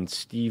Cohn and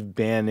Steve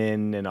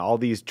Bannon and all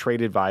these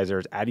trade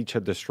advisors at each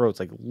other's throats,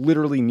 like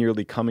literally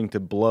nearly coming to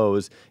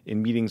blows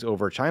in meetings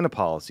over China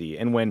policy.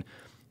 And when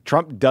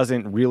Trump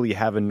doesn't really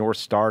have a North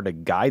Star to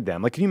guide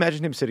them, like, can you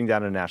imagine him sitting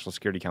down in a National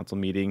Security Council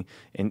meeting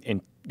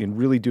and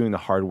really doing the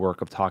hard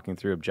work of talking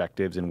through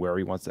objectives and where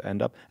he wants to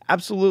end up?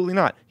 Absolutely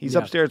not. He's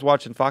upstairs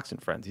watching Fox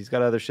and Friends. He's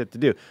got other shit to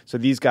do. So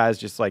these guys,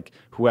 just like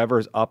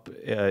whoever's up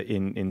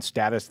in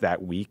status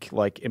that week,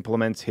 like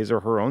implements his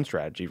or her own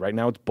strategy. Right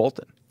now it's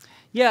Bolton.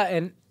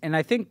 Yeah, and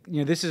I think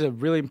this is a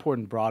really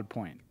important broad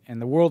point,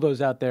 and the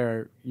worldos out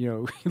there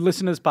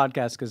listen to this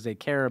podcast because they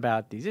care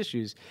about these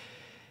issues.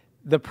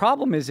 The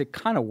problem is it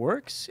kind of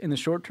works in the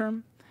short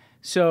term.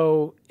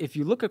 So if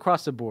you look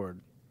across the board,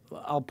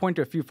 I'll point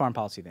to a few foreign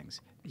policy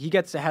things. He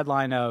gets the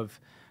headline of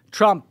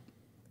Trump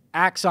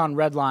acts on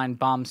red line,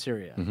 bombs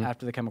Syria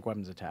after the chemical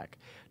weapons attack.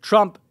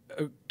 Trump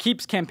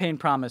keeps campaign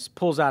promise,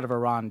 pulls out of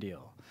Iran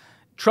deal.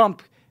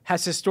 Trump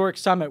has historic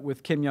summit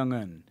with Kim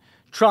Jong-un.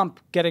 Trump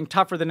getting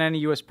tougher than any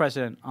U.S.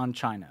 president on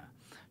China.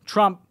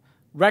 Trump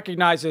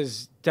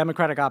recognizes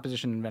democratic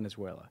opposition in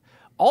Venezuela.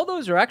 All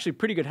those are actually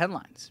pretty good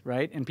headlines,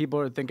 right? And people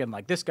are thinking,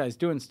 like, this guy's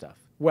doing stuff.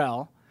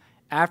 Well,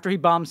 after he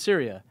bombed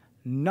Syria,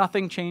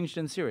 nothing changed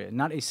in Syria.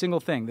 Not a single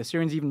thing. The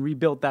Syrians even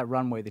rebuilt that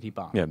runway that he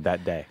bombed. Yeah,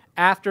 that day.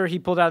 After he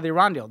pulled out of the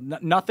Iran deal,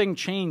 nothing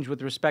changed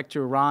with respect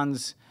to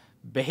Iran's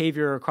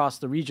behavior across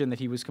the region that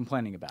he was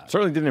complaining about.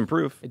 Certainly didn't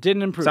improve. It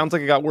didn't improve. Sounds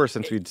like it got worse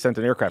since we'd sent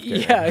an aircraft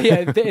carrier.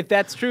 Yeah. If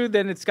that's true,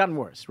 then it's gotten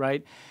worse,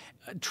 right?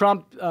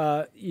 Trump,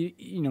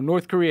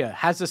 North Korea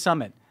has the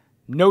summit.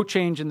 No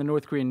change in the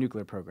North Korean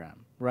nuclear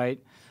program,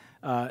 right?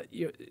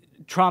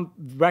 Trump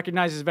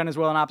recognizes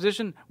Venezuelan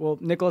opposition. Well,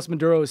 Nicolas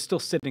Maduro is still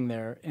sitting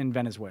there in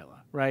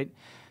Venezuela, right?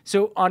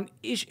 So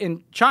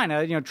in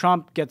China,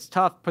 Trump gets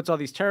tough, puts all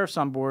these tariffs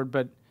on board,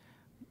 but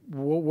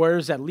where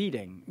is that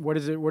leading? What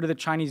are the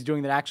Chinese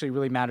doing that actually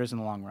really matters in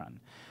the long run?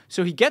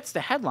 So he gets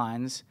the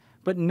headlines,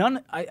 but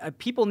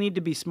people need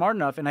to be smart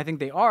enough, and I think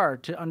they are,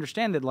 to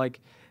understand that, like,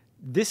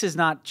 this is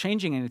not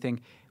changing anything.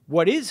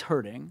 What is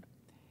hurting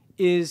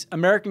is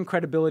American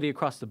credibility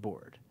across the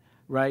board,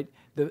 right?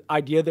 The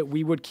idea that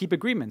we would keep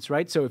agreements,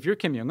 right? So if you're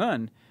Kim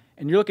Jong-un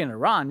and you're looking at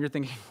Iran, you're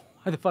thinking,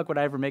 why the fuck would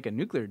I ever make a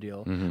nuclear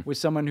deal with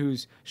someone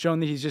who's shown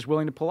that he's just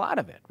willing to pull out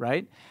of it,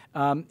 right?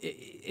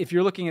 If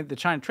you're looking at the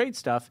China trade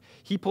stuff,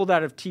 he pulled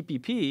out of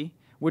TPP,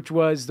 which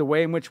was the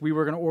way in which we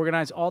were going to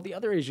organize all the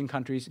other Asian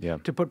countries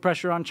to put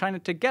pressure on China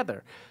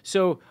together.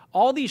 So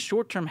all these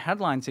short-term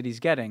headlines that he's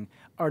getting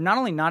are not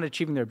only not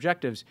achieving their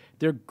objectives,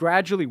 they're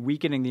gradually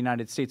weakening the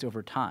United States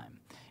over time.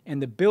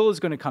 And the bill is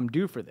going to come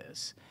due for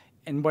this.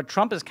 And what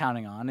Trump is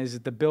counting on is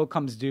that the bill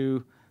comes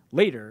due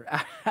later,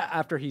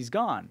 after he's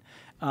gone.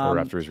 Or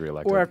after he's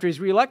reelected. Or after he's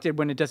reelected,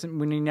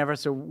 when he never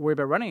has to worry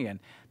about running again.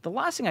 The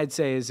last thing I'd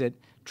say is that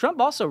Trump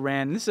also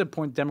ran, and this is a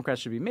point Democrats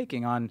should be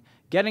making, on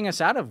getting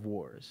us out of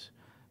wars.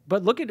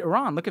 But look at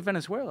Iran, look at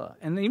Venezuela,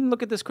 and even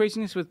look at this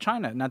craziness with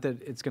China. Not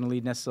that it's going to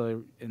lead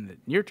necessarily in the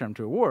near term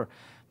to a war.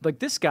 Like,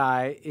 this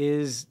guy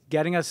is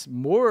getting us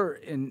more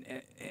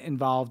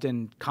involved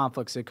in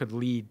conflicts that could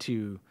lead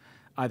to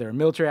either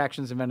military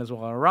actions in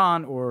Venezuela or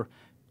Iran, or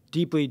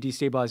deeply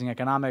destabilizing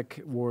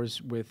economic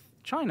wars with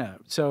China.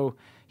 So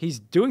he's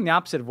doing the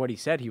opposite of what he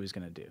said he was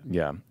going to do.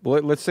 Yeah.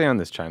 Well, let's stay on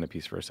this China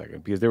piece for a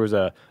second, because there was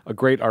a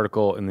great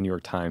article in the New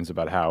York Times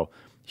about how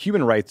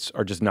human rights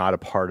are just not a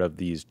part of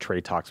these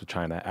trade talks with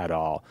China at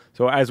all.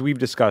 So as we've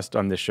discussed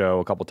on this show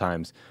a couple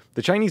times,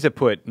 the Chinese have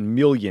put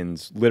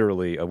millions,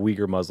 literally, of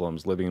Uyghur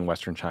Muslims living in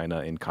Western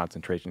China in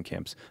concentration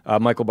camps.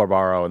 Michael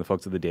Barbaro and the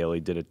folks at The Daily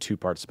did a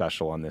 2-part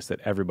special on this that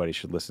everybody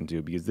should listen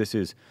to, because this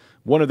is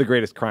one of the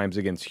greatest crimes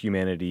against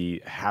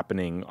humanity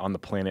happening on the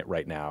planet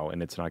right now,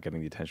 and it's not getting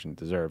the attention it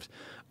deserves.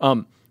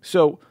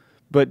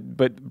 But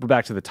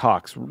back to the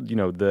talks,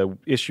 the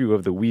issue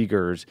of the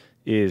Uyghurs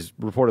is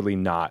reportedly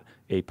not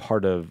a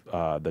part of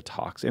the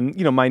talks. And,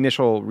 my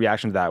initial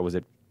reaction to that was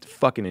it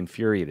fucking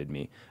infuriated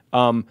me.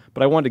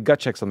 But I wanted to gut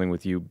check something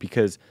with you,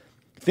 because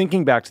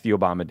thinking back to the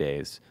Obama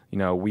days,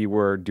 we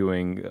were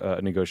doing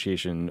a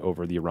negotiation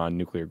over the Iran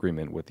nuclear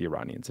agreement with the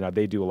Iranians. Now,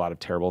 they do a lot of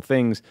terrible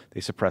things.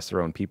 They suppress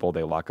their own people.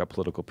 They lock up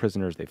political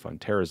prisoners. They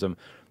fund terrorism.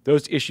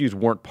 Those issues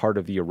weren't part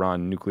of the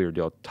Iran nuclear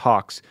deal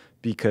talks,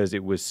 because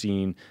it was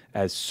seen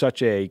as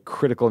such a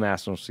critical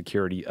national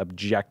security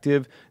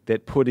objective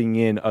that putting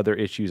in other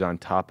issues on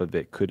top of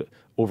it could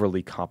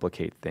overly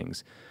complicate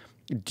things.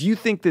 Do you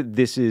think that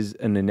this is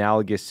an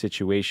analogous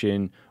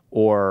situation,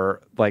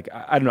 or, like,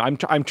 I don't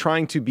know, I'm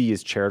trying to be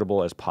as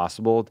charitable as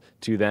possible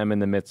to them in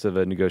the midst of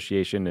a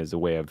negotiation as a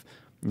way of,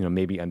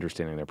 maybe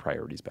understanding their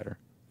priorities better?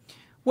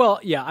 Well,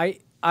 yeah,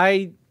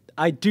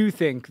 I do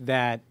think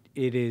that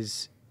it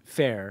is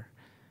fair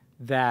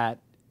that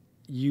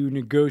you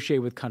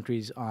negotiate with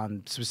countries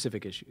on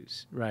specific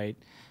issues, right?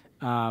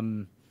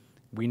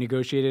 We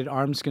negotiated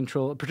arms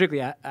control,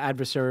 particularly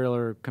adversarial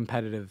or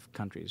competitive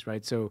countries,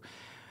 right? So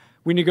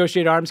we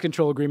negotiated arms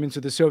control agreements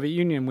with the Soviet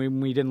Union when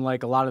we didn't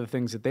like a lot of the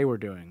things that they were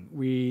doing.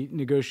 We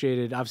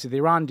negotiated, obviously, the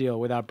Iran deal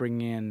without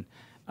bringing in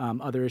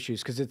other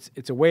issues, because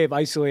it's a way of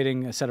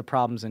isolating a set of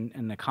problems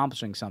and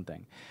accomplishing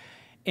something.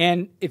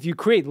 And if you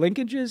create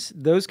linkages,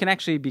 those can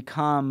actually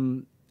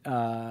become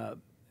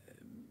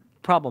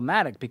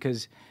problematic,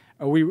 because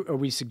are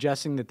we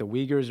suggesting that the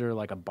Uyghurs are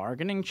like a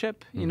bargaining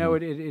chip?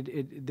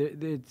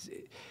 It's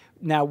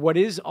now, what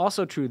is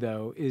also true,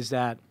 though, is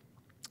that,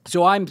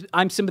 so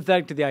I'm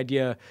sympathetic to the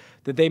idea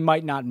that they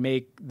might not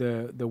make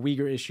the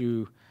Uyghur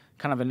issue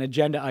kind of an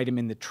agenda item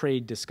in the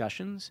trade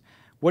discussions.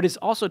 What is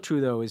also true,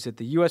 though, is that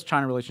the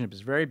U.S.-China relationship is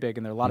very big,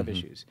 and there are a lot of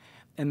issues.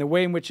 And the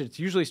way in which it's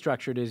usually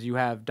structured is you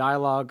have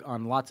dialogue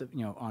on lots of,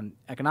 on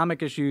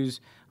economic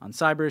issues, on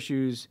cyber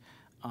issues,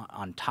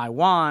 on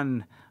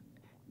Taiwan.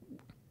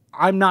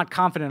 I'm not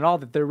confident at all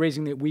that they're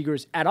raising the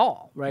Uyghurs at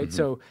all, right? Mm-hmm.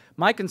 So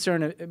my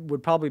concern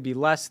would probably be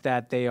less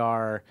that they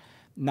are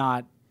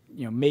not,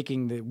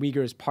 making the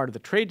Uyghurs part of the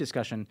trade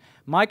discussion.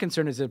 My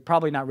concern is they're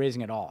probably not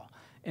raising it at all.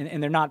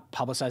 And they're not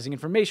publicizing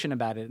information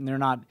about it, and they're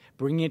not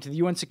bringing it to the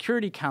UN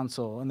Security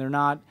Council, and they're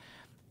not,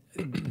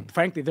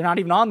 frankly, they're not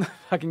even on the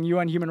fucking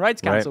UN Human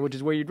Rights Council, which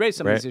is where you'd raise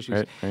some of these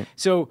issues. Right.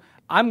 So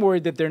I'm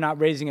worried that they're not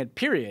raising it,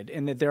 period,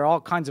 and that there are all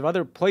kinds of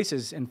other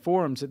places and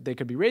forums that they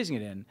could be raising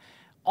it in.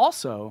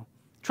 Also,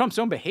 Trump's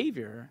own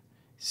behavior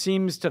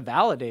seems to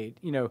validate,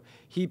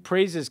 he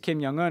praises Kim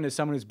Jong-un as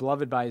someone who's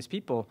beloved by his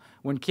people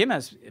when Kim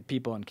has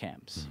people in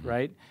camps, mm-hmm.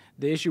 right?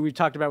 The issue we've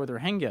talked about with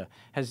Rohingya,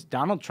 has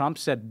Donald Trump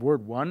said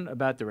word one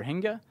about the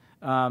Rohingya?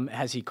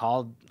 Has he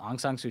called Aung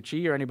San Suu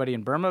Kyi or anybody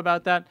in Burma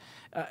about that?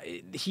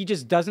 He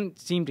just doesn't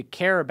seem to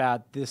care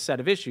about this set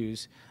of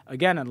issues.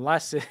 Again,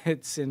 unless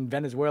it's in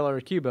Venezuela or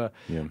Cuba,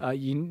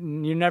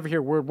 you never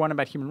hear word one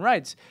about human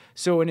rights.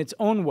 So in its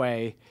own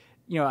way,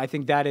 I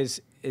think that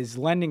is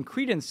lending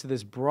credence to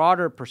this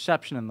broader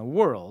perception in the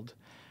world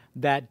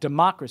that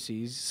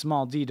democracies,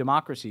 small d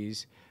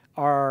democracies,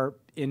 are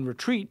in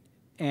retreat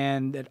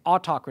and that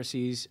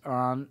autocracies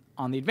are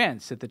on the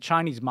advance, that the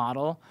Chinese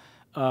model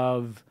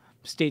of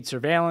state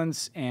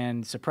surveillance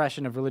and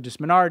suppression of religious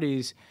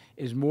minorities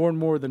is more and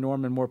more the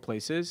norm in more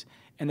places,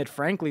 and that,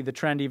 frankly, the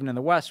trend even in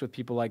the West with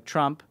people like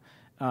Trump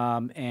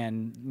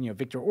and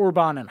Viktor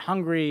Orban in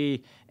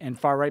Hungary and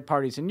far-right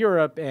parties in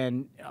Europe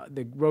and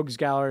the rogues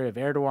gallery of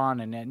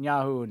Erdogan and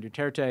Netanyahu and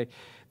Duterte,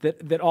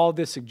 that all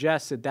this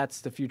suggests that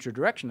that's the future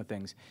direction of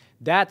things.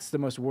 That's the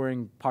most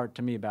worrying part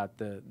to me about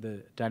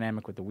the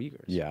dynamic with the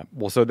Uyghurs. Yeah,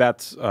 well, so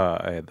that's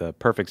the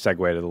perfect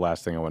segue to the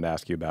last thing I want to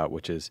ask you about,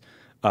 which is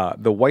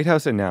the White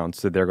House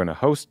announced that they're going to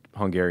host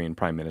Hungarian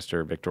Prime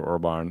Minister Viktor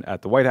Orban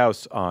at the White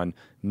House on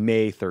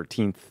May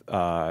 13th.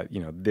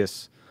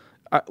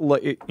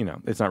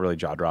 It's not really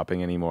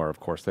jaw-dropping anymore. Of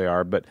course they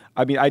are. But,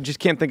 I just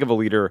can't think of a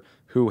leader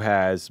who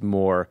has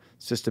more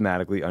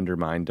systematically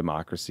undermined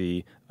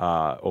democracy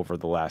over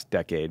the last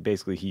decade.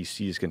 Basically, he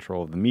seized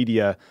control of the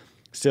media.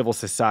 Civil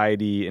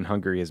society in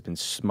Hungary has been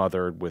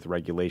smothered with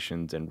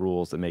regulations and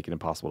rules that make it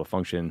impossible to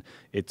function.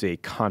 It's a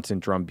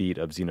constant drumbeat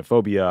of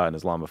xenophobia and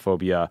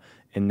Islamophobia.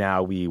 And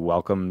now we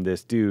welcome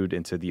this dude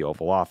into the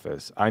Oval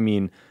Office.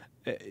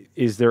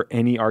 Is there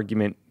any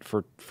argument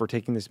for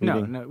taking this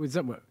meeting? No.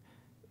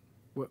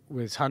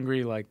 Was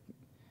Hungary like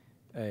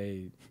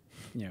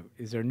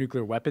is there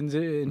nuclear weapons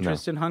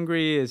interest in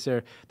Hungary?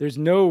 There's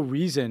no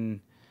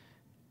reason,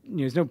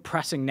 there's no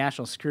pressing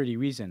national security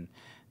reason.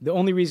 The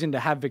only reason to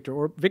have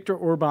Viktor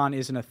Orban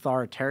is an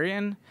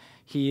authoritarian.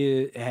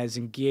 He has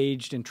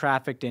engaged and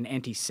trafficked in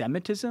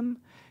anti-Semitism.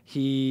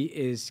 He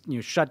is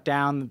shut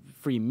down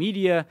free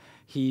media.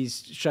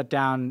 He's shut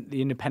down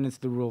the independence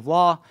of the rule of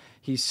law.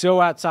 He's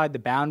so outside the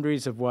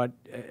boundaries of what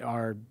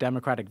are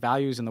democratic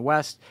values in the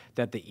West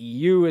that the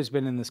EU has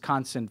been in this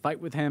constant fight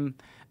with him.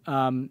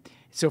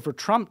 So for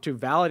Trump to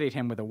validate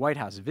him with a White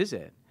House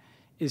visit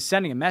is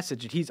sending a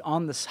message that he's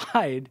on the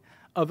side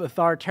of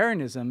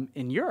authoritarianism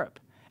in Europe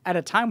at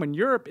a time when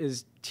Europe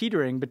is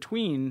teetering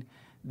between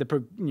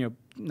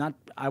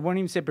I won't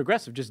even say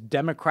progressive, just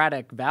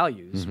democratic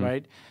values, mm-hmm.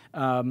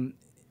 right?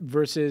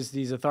 Versus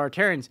these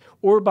authoritarians.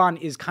 Orban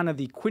is kind of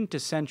the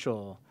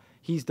quintessential.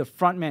 He's the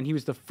front man. He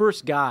was the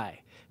first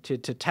guy to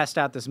test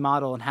out this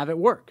model and have it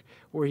work,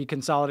 where he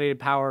consolidated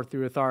power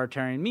through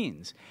authoritarian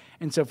means.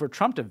 And so for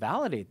Trump to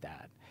validate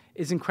that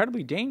is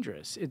incredibly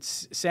dangerous.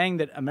 It's saying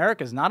that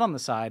America is not on the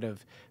side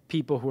of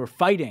people who are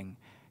fighting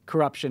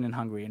corruption in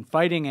Hungary and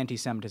fighting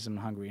anti-Semitism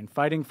in Hungary and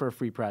fighting for a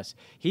free press.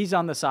 He's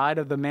on the side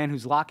of the man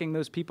who's locking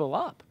those people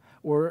up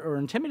or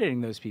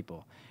intimidating those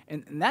people.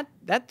 And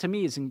that to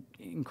me is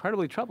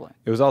incredibly troubling.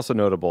 It was also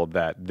notable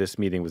that this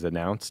meeting was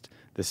announced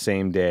the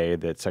same day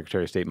that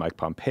Secretary of State Mike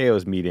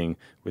Pompeo's meeting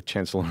with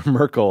Chancellor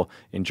Merkel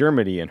in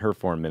Germany and her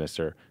foreign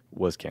minister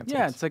was canceled.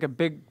 Yeah, it's like a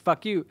big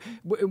fuck you.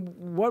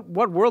 What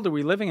world are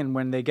we living in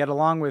when they get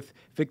along with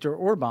Viktor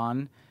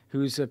Orban,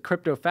 who's a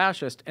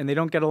crypto-fascist, and they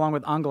don't get along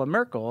with Angela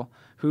Merkel,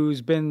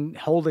 who's been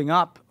holding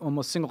up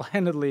almost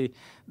single-handedly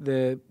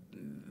the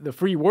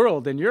free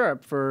world in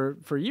Europe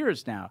for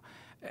years now?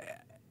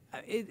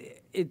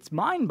 It's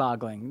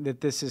mind-boggling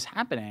that this is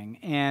happening.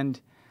 And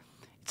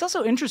it's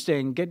also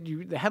interesting,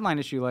 the headline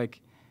issue,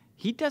 like,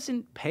 he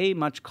doesn't pay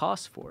much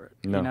cost for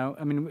it. No.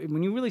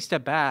 When you really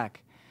step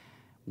back,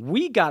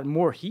 we got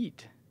more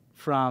heat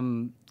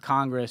from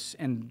Congress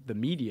and the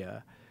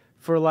media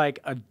for like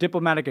a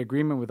diplomatic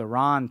agreement with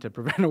Iran to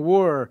prevent a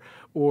war,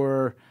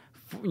 or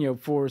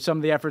for some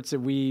of the efforts that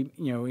we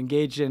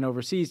engaged in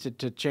overseas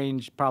to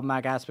change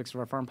problematic aspects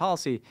of our foreign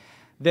policy,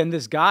 than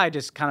this guy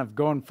just kind of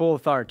going full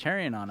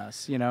authoritarian on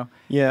us, you know?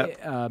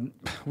 Yeah.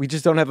 We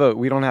just don't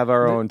have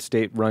our own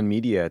state-run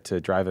media to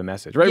drive a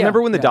message, right? Yeah,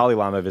 Remember when the yeah. Dalai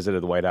Lama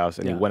visited the White House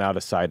and he Yeah. went out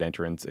a side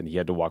entrance and he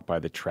had to walk by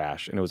the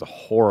trash, and it was a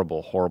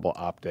horrible, horrible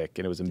optic,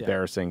 and it was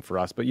embarrassing for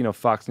us. But you know,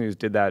 Fox News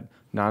did that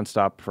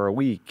nonstop for a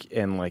week,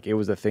 and like it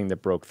was a thing that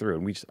broke through,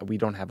 and we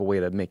don't have a way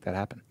to make that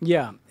happen.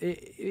 Yeah.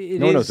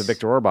 No one knows who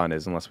Viktor Orban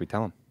is unless we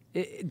tell him.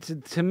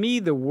 To me,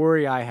 the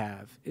worry I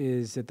have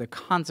is that the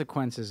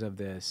consequences of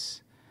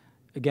this,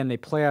 again, they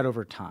play out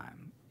over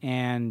time.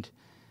 And,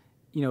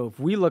 you know, if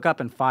we look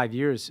up in 5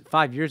 years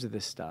of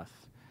this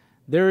stuff,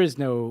 there is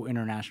no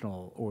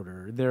international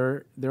order.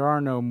 There are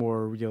no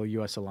more real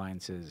U.S.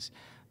 alliances.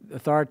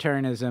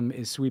 Authoritarianism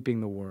is sweeping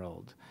the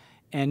world.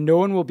 And no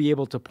one will be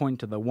able to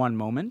point to the one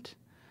moment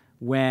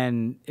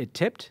when it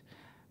tipped,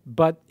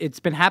 but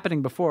it's been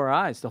happening before our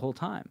eyes the whole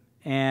time.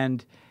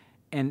 And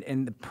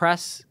the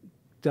press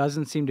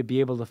doesn't seem to be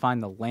able to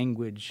find the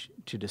language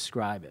to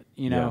describe it,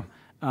 you know?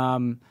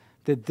 Yeah.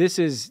 That this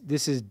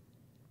is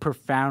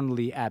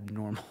profoundly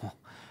abnormal.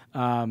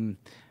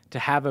 To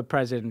have a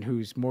president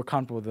who's more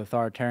comfortable with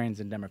authoritarians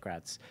than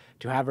Democrats,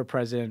 to have a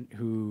president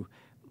who,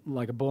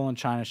 like a bull in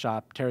China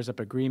shop, tears up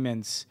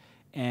agreements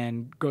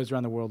and goes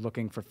around the world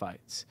looking for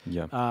fights.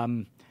 Yeah.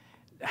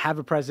 Have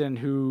a president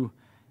who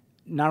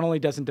not only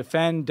doesn't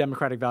defend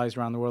democratic values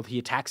around the world, he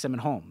attacks them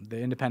at home,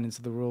 the independence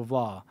of the rule of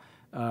law,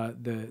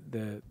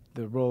 the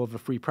role of a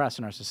free press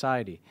in our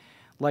society.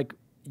 Like,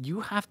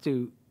 you have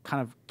to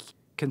kind of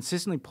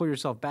consistently pull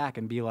yourself back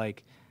and be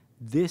like,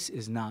 this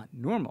is not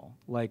normal.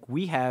 Like,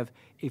 we have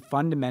a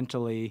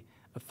fundamentally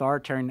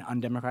authoritarian,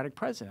 undemocratic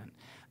president.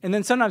 And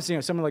then sometimes, you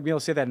know, someone like me will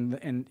say that,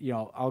 and you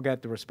know, I'll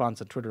get the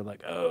response on Twitter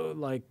like, oh,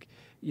 like,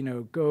 you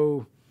know,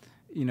 go,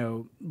 you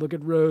know, look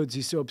at Rhodes,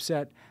 he's so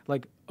upset.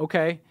 Like,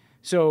 okay,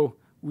 so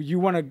you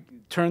want to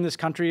turn this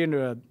country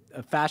into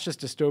a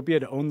fascist dystopia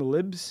to own the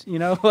libs? You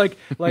know, like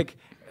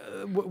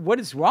what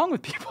is wrong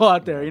with people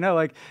out there? You know,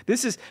 like,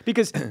 this is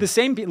because the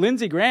same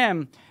Lindsey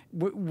Graham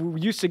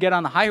used to get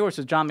on the high horse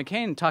with John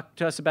McCain and talk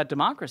to us about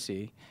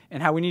democracy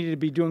and how we needed to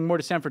be doing more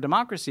to stand for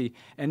democracy.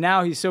 And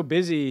now he's so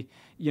busy,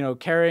 you know,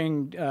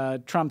 carrying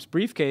Trump's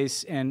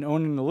briefcase and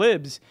owning the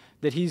libs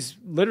that he's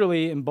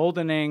literally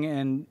emboldening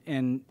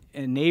and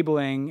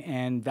enabling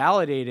and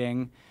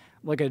validating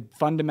like a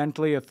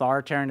fundamentally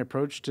authoritarian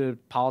approach to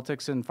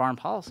politics and foreign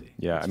policy.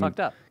 Yeah, it's fucked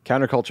up.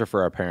 Counterculture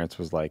for our parents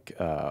was like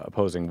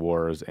opposing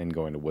wars and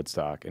going to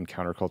Woodstock, and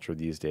counterculture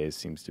these days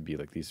seems to be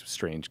like these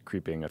strange,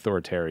 creeping,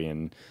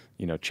 authoritarian,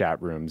 you know,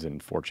 chat rooms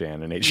and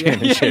 4chan and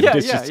 8chan and shit.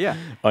 It's just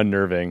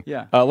unnerving.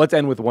 Yeah. Let's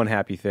end with one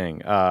happy thing.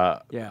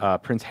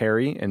 Prince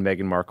Harry and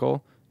Meghan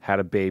Markle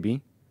had a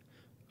baby.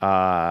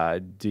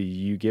 Do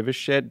you give a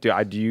shit?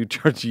 Are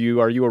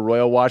you a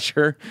royal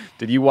watcher?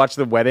 Did you watch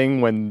the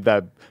wedding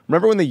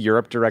remember when the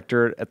Europe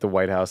director at the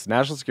White House,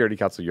 National Security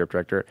Council Europe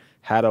director,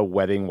 had a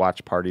wedding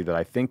watch party that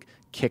I think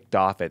kicked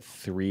off at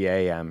 3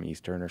 a.m.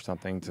 Eastern or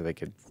something so they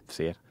could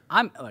see it?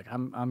 I'm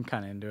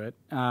kind of into it.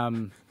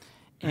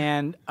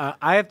 And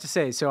I have to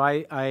say, so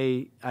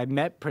I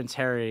met Prince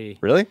Harry.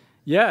 Really?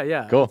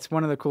 Yeah. Cool. It's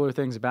one of the cooler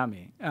things about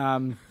me. I'll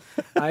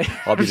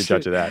be the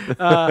judge of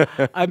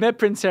that. I met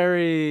Prince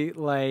Harry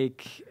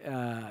like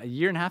a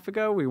year and a half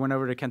ago. We went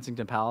over to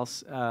Kensington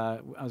Palace.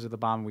 I was with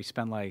Obama. We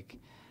spent like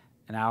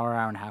an hour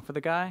and a half with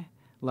the guy.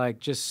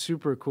 Like, just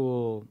super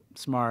cool,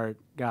 smart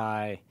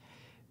guy.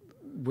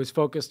 Was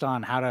focused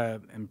on how to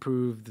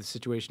improve the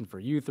situation for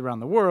youth around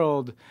the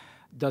world.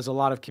 Does a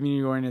lot of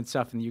community-oriented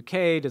stuff in the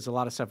UK. Does a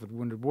lot of stuff with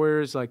Wounded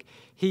Warriors. Like,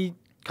 he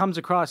comes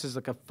across as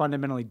like a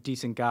fundamentally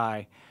decent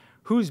guy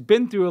who's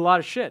been through a lot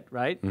of shit,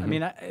 right? Mm-hmm. I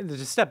mean,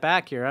 there's a step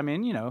back here. I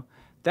mean, you know,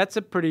 that's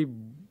a pretty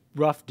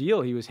rough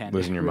deal he was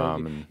handling. Losing your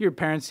mom. Your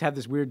parents have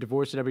this weird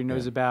divorce that everybody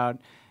knows about.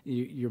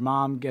 Your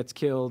mom gets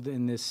killed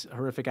in this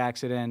horrific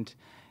accident.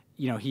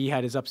 You know, he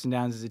had his ups and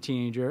downs as a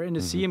teenager. And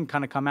to see him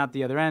kind of come out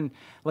the other end,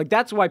 like,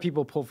 that's why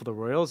people pull for the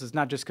royals. It's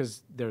not just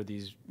because they're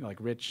these, like,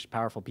 rich,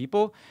 powerful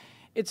people.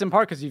 It's in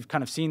part because you've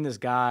kind of seen this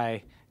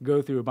guy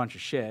go through a bunch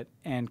of shit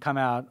and come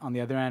out on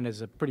the other end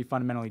as a pretty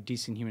fundamentally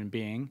decent human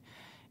being.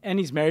 And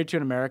he's married to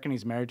an American.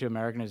 He's married to an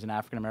American who's an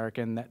African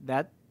American.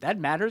 That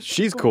matters.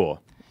 She's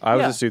cool. I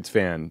was a Suits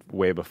fan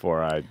way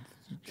before I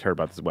heard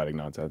about this wedding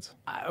nonsense.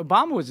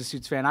 Obama was a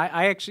Suits fan.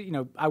 I actually, you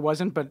know, I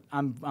wasn't, but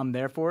I'm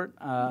there for it.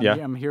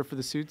 I'm here for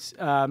the Suits.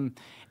 And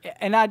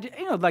I,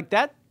 you know, like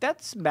that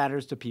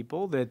matters to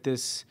people. That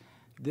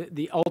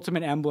the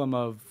ultimate emblem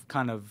of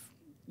kind of,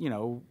 you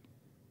know,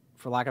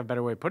 for lack of a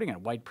better way of putting it,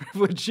 white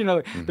privilege. You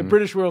know, the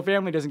British royal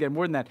family doesn't get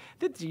more than that.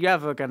 You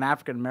have like an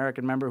African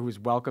American member who's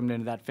welcomed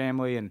into that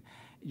family, and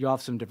you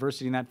have some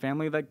diversity in that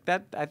family. Like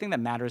that, I think that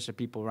matters to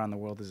people around the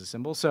world as a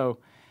symbol. So,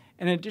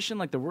 in addition,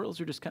 like the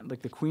royals are just kind of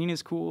like the Queen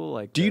is cool.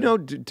 Like, do you know?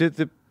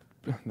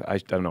 I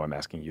don't know. I'm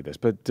asking you this,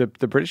 but do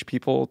the British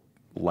people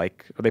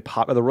like?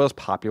 Are the royals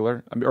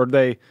popular? I mean, are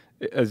they?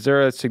 Is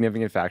there a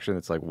significant faction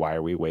that's like, why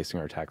are we wasting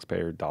our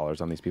taxpayer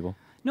dollars on these people?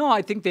 No,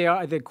 I think they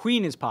are. The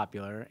Queen is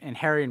popular, and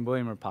Harry and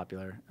William are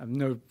popular.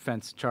 No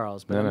offense to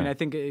Charles, but I mean, I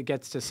think it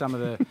gets to some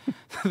of the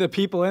the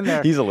people in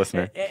there. He's a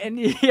listener, and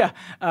yeah,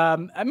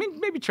 I mean,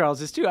 maybe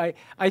Charles is too.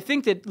 I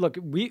think that look,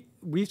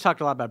 we've talked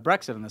a lot about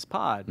Brexit on this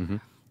pod. Mm-hmm.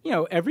 You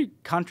know, every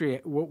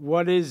country,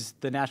 what is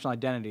the national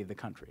identity of the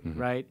country,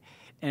 right?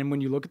 And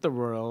when you look at the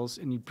royals,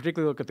 and you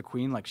particularly look at the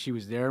Queen, like she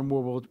was there in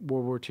World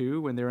War II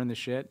when they were in the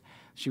shit.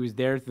 She was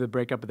there through the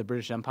breakup of the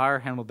British Empire,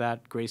 handled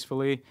that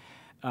gracefully.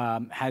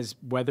 Has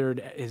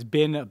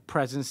been a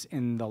presence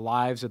in the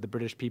lives of the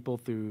British people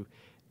through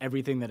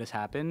everything that has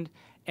happened,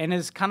 and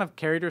has kind of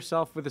carried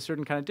herself with a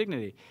certain kind of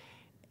dignity.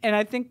 And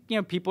I think, you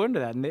know, people are into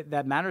that, and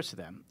that matters to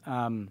them.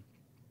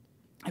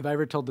 Have I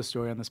ever told the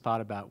story on this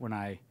pod about what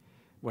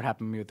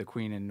happened to me with the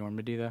Queen in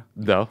Normandy, though?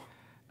 No.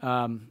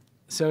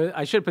 So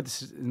I should have put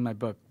this in my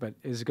book, but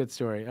it's a good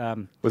story.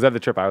 Was that the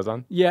trip I was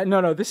on? Yeah,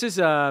 no. This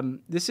is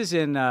on the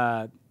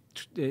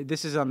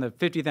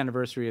 50th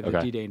anniversary of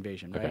the D-Day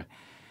invasion, right? Okay.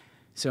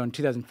 So in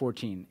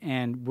 2014,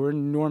 and we're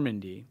in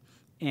Normandy,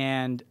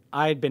 and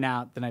I had been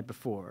out the night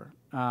before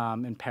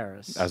in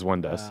Paris. As one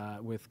does.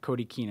 With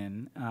Cody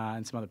Keenan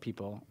and some other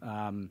people.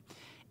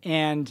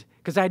 And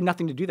because I had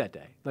nothing to do that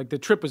day. Like, the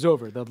trip was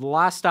over. The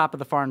last stop of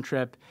the foreign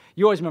trip,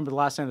 you always remember the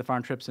last night of the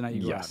foreign trip's the night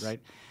you go out,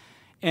 right?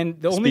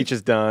 And the speech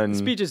is done. The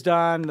speech is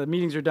done. The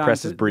meetings are done.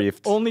 Press is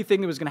briefed. The only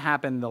thing that was going to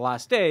happen the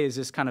last day is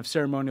this kind of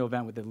ceremonial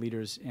event with the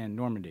leaders in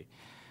Normandy.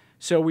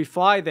 So we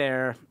fly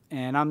there,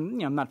 and I'm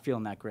not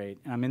feeling that great.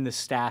 And I'm in the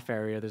staff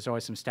area. There's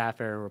always some staff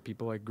area where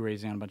people are like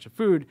grazing on a bunch of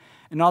food,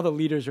 and all the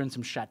leaders are in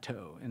some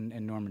chateau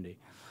in Normandy.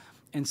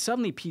 And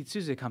suddenly Pete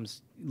Souza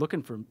comes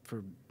looking for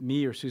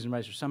me or Susan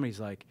Rice or somebody. He's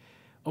like,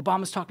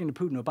 Obama's talking to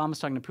Putin. Obama's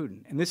talking to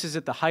Putin. And this is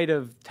at the height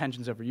of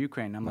tensions over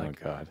Ukraine. I'm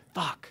like, God.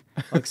 Fuck.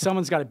 Like,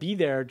 someone's got to be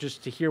there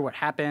just to hear what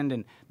happened,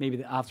 and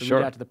maybe I'll have to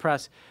read out to the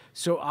press.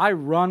 So I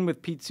run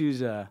with Pete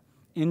Souza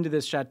into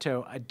this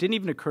chateau. It didn't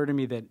even occur to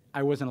me that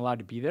I wasn't allowed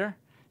to be there.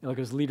 Like,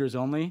 it was leaders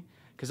only.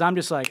 Because I'm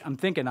just like, I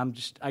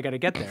got to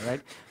get there,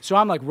 right? So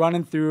I'm like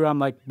running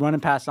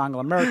past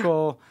Angela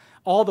Merkel.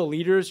 All the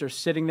leaders are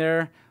sitting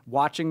there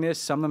watching this.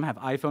 Some of them have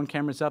iPhone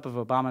cameras up of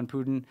Obama and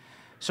Putin.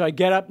 So I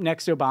get up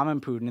next to Obama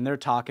and Putin, and they're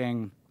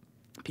talking.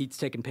 Pete's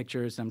taking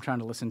pictures, and I'm trying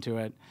to listen to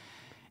it.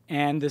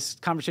 And this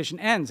conversation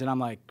ends, and I'm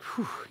like,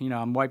 whew,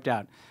 I'm wiped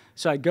out.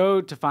 So I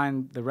go to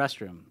find the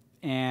restroom,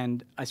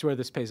 and I swear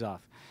this pays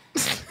off.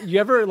 You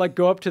ever like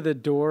go up to the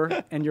door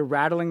and you're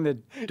rattling the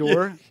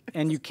door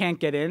and you can't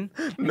get in?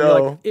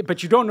 No. Like,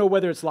 but you don't know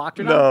whether it's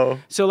locked or not. No.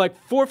 So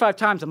like 4 or 5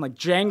 times I'm like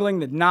jangling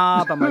the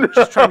knob. I'm like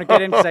just trying to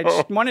get in because I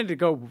just wanted to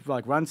go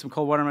like run some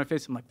cold water on my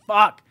face. I'm like,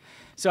 fuck.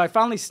 So I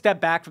finally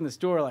step back from this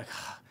door like,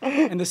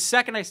 and the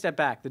second I step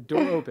back, the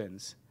door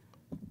opens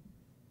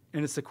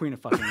and it's the Queen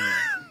of fucking England.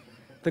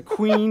 The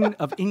Queen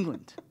of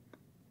England.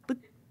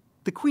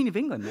 The Queen of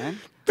England, man.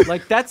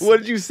 Like, that's what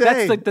did you say?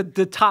 That's like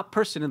the top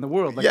person in the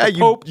world. Like, yeah, the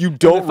Pope, you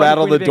don't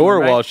rattle the door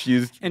England, right? while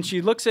she's and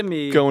she looks at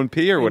me going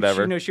pee or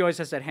whatever. She always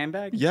has that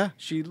handbag. Yeah.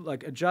 She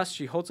like adjusts.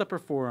 She holds up her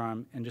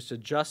forearm and just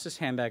adjusts this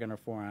handbag on her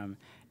forearm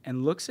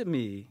and looks at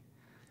me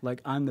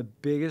like I'm the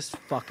biggest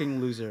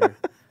fucking loser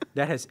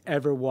that has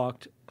ever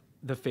walked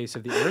the face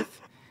of the earth.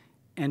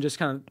 And just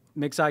kind of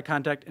makes eye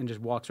contact and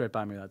just walks right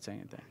by me without saying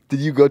anything. Did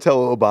you go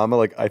tell Obama,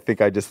 like, I think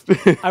I just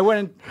I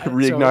went and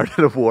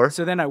reignited a war?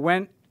 So then I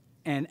went,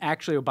 and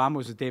actually Obama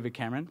was with David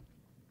Cameron.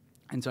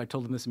 And so I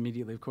told him this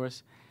immediately, of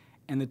course.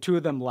 And the two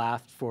of them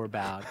laughed for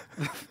about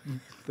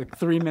like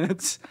 3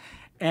 minutes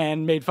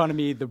and made fun of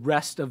me the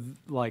rest of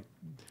like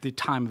the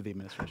time of the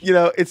administration. You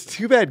know, it's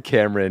too bad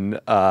Cameron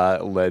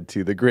led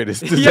to the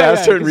greatest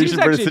disaster in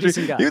recent British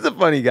history. He was a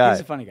funny guy. He was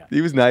a funny guy.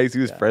 He was nice. He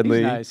was friendly.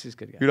 He was nice. He was a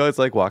good guy. He'd always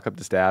like walk up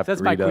to staff.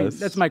 That's my queen.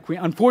 That's my queen.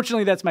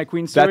 Unfortunately, that's my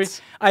queen story.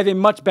 I have a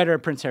much better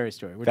Prince Harry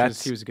story, which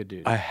is he was a good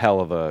dude. A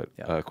hell of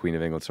a Queen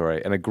of England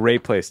story, and a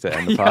great place to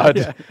end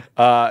the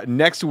pod.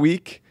 Next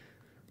week,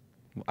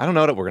 I don't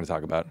know what we're going to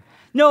talk about.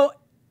 No,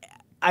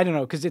 I don't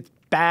know, because it's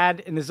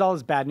bad, and there's all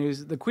this bad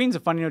news. The Queen's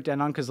a funny note to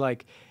end on, because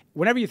like,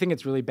 whenever you think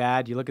it's really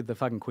bad, you look at the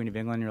fucking Queen of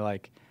England, and you're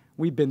like,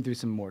 we've been through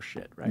some more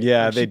shit, right?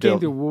 Yeah, like, they came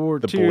through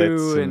World War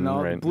II and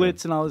all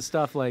Blitz and all this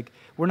stuff. Like,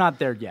 we're not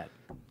there yet.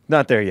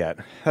 Not there yet.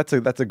 That's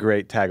a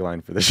great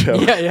tagline for the show.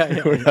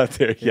 Yeah. We're not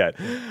there yet.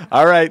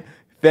 All right.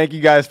 Thank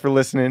you guys for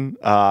listening.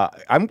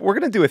 We're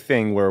going to do a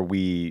thing where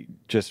we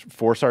just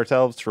force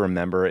ourselves to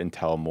remember and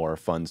tell more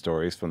fun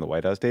stories from the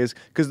White House days,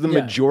 because the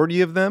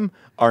majority of them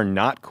are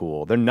not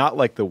cool. They're not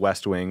like the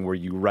West Wing where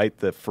you write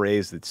the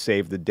phrase that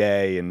saved the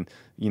day and,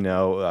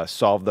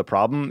 solve the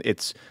problem.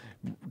 It's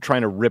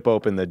trying to rip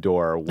open the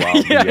door while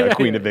the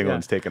Queen of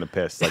England's taking a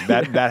piss. Like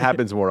that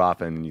happens more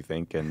often than you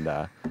think, and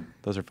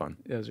those are fun.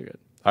 Those are good.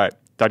 All right.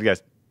 Talk to you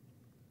guys.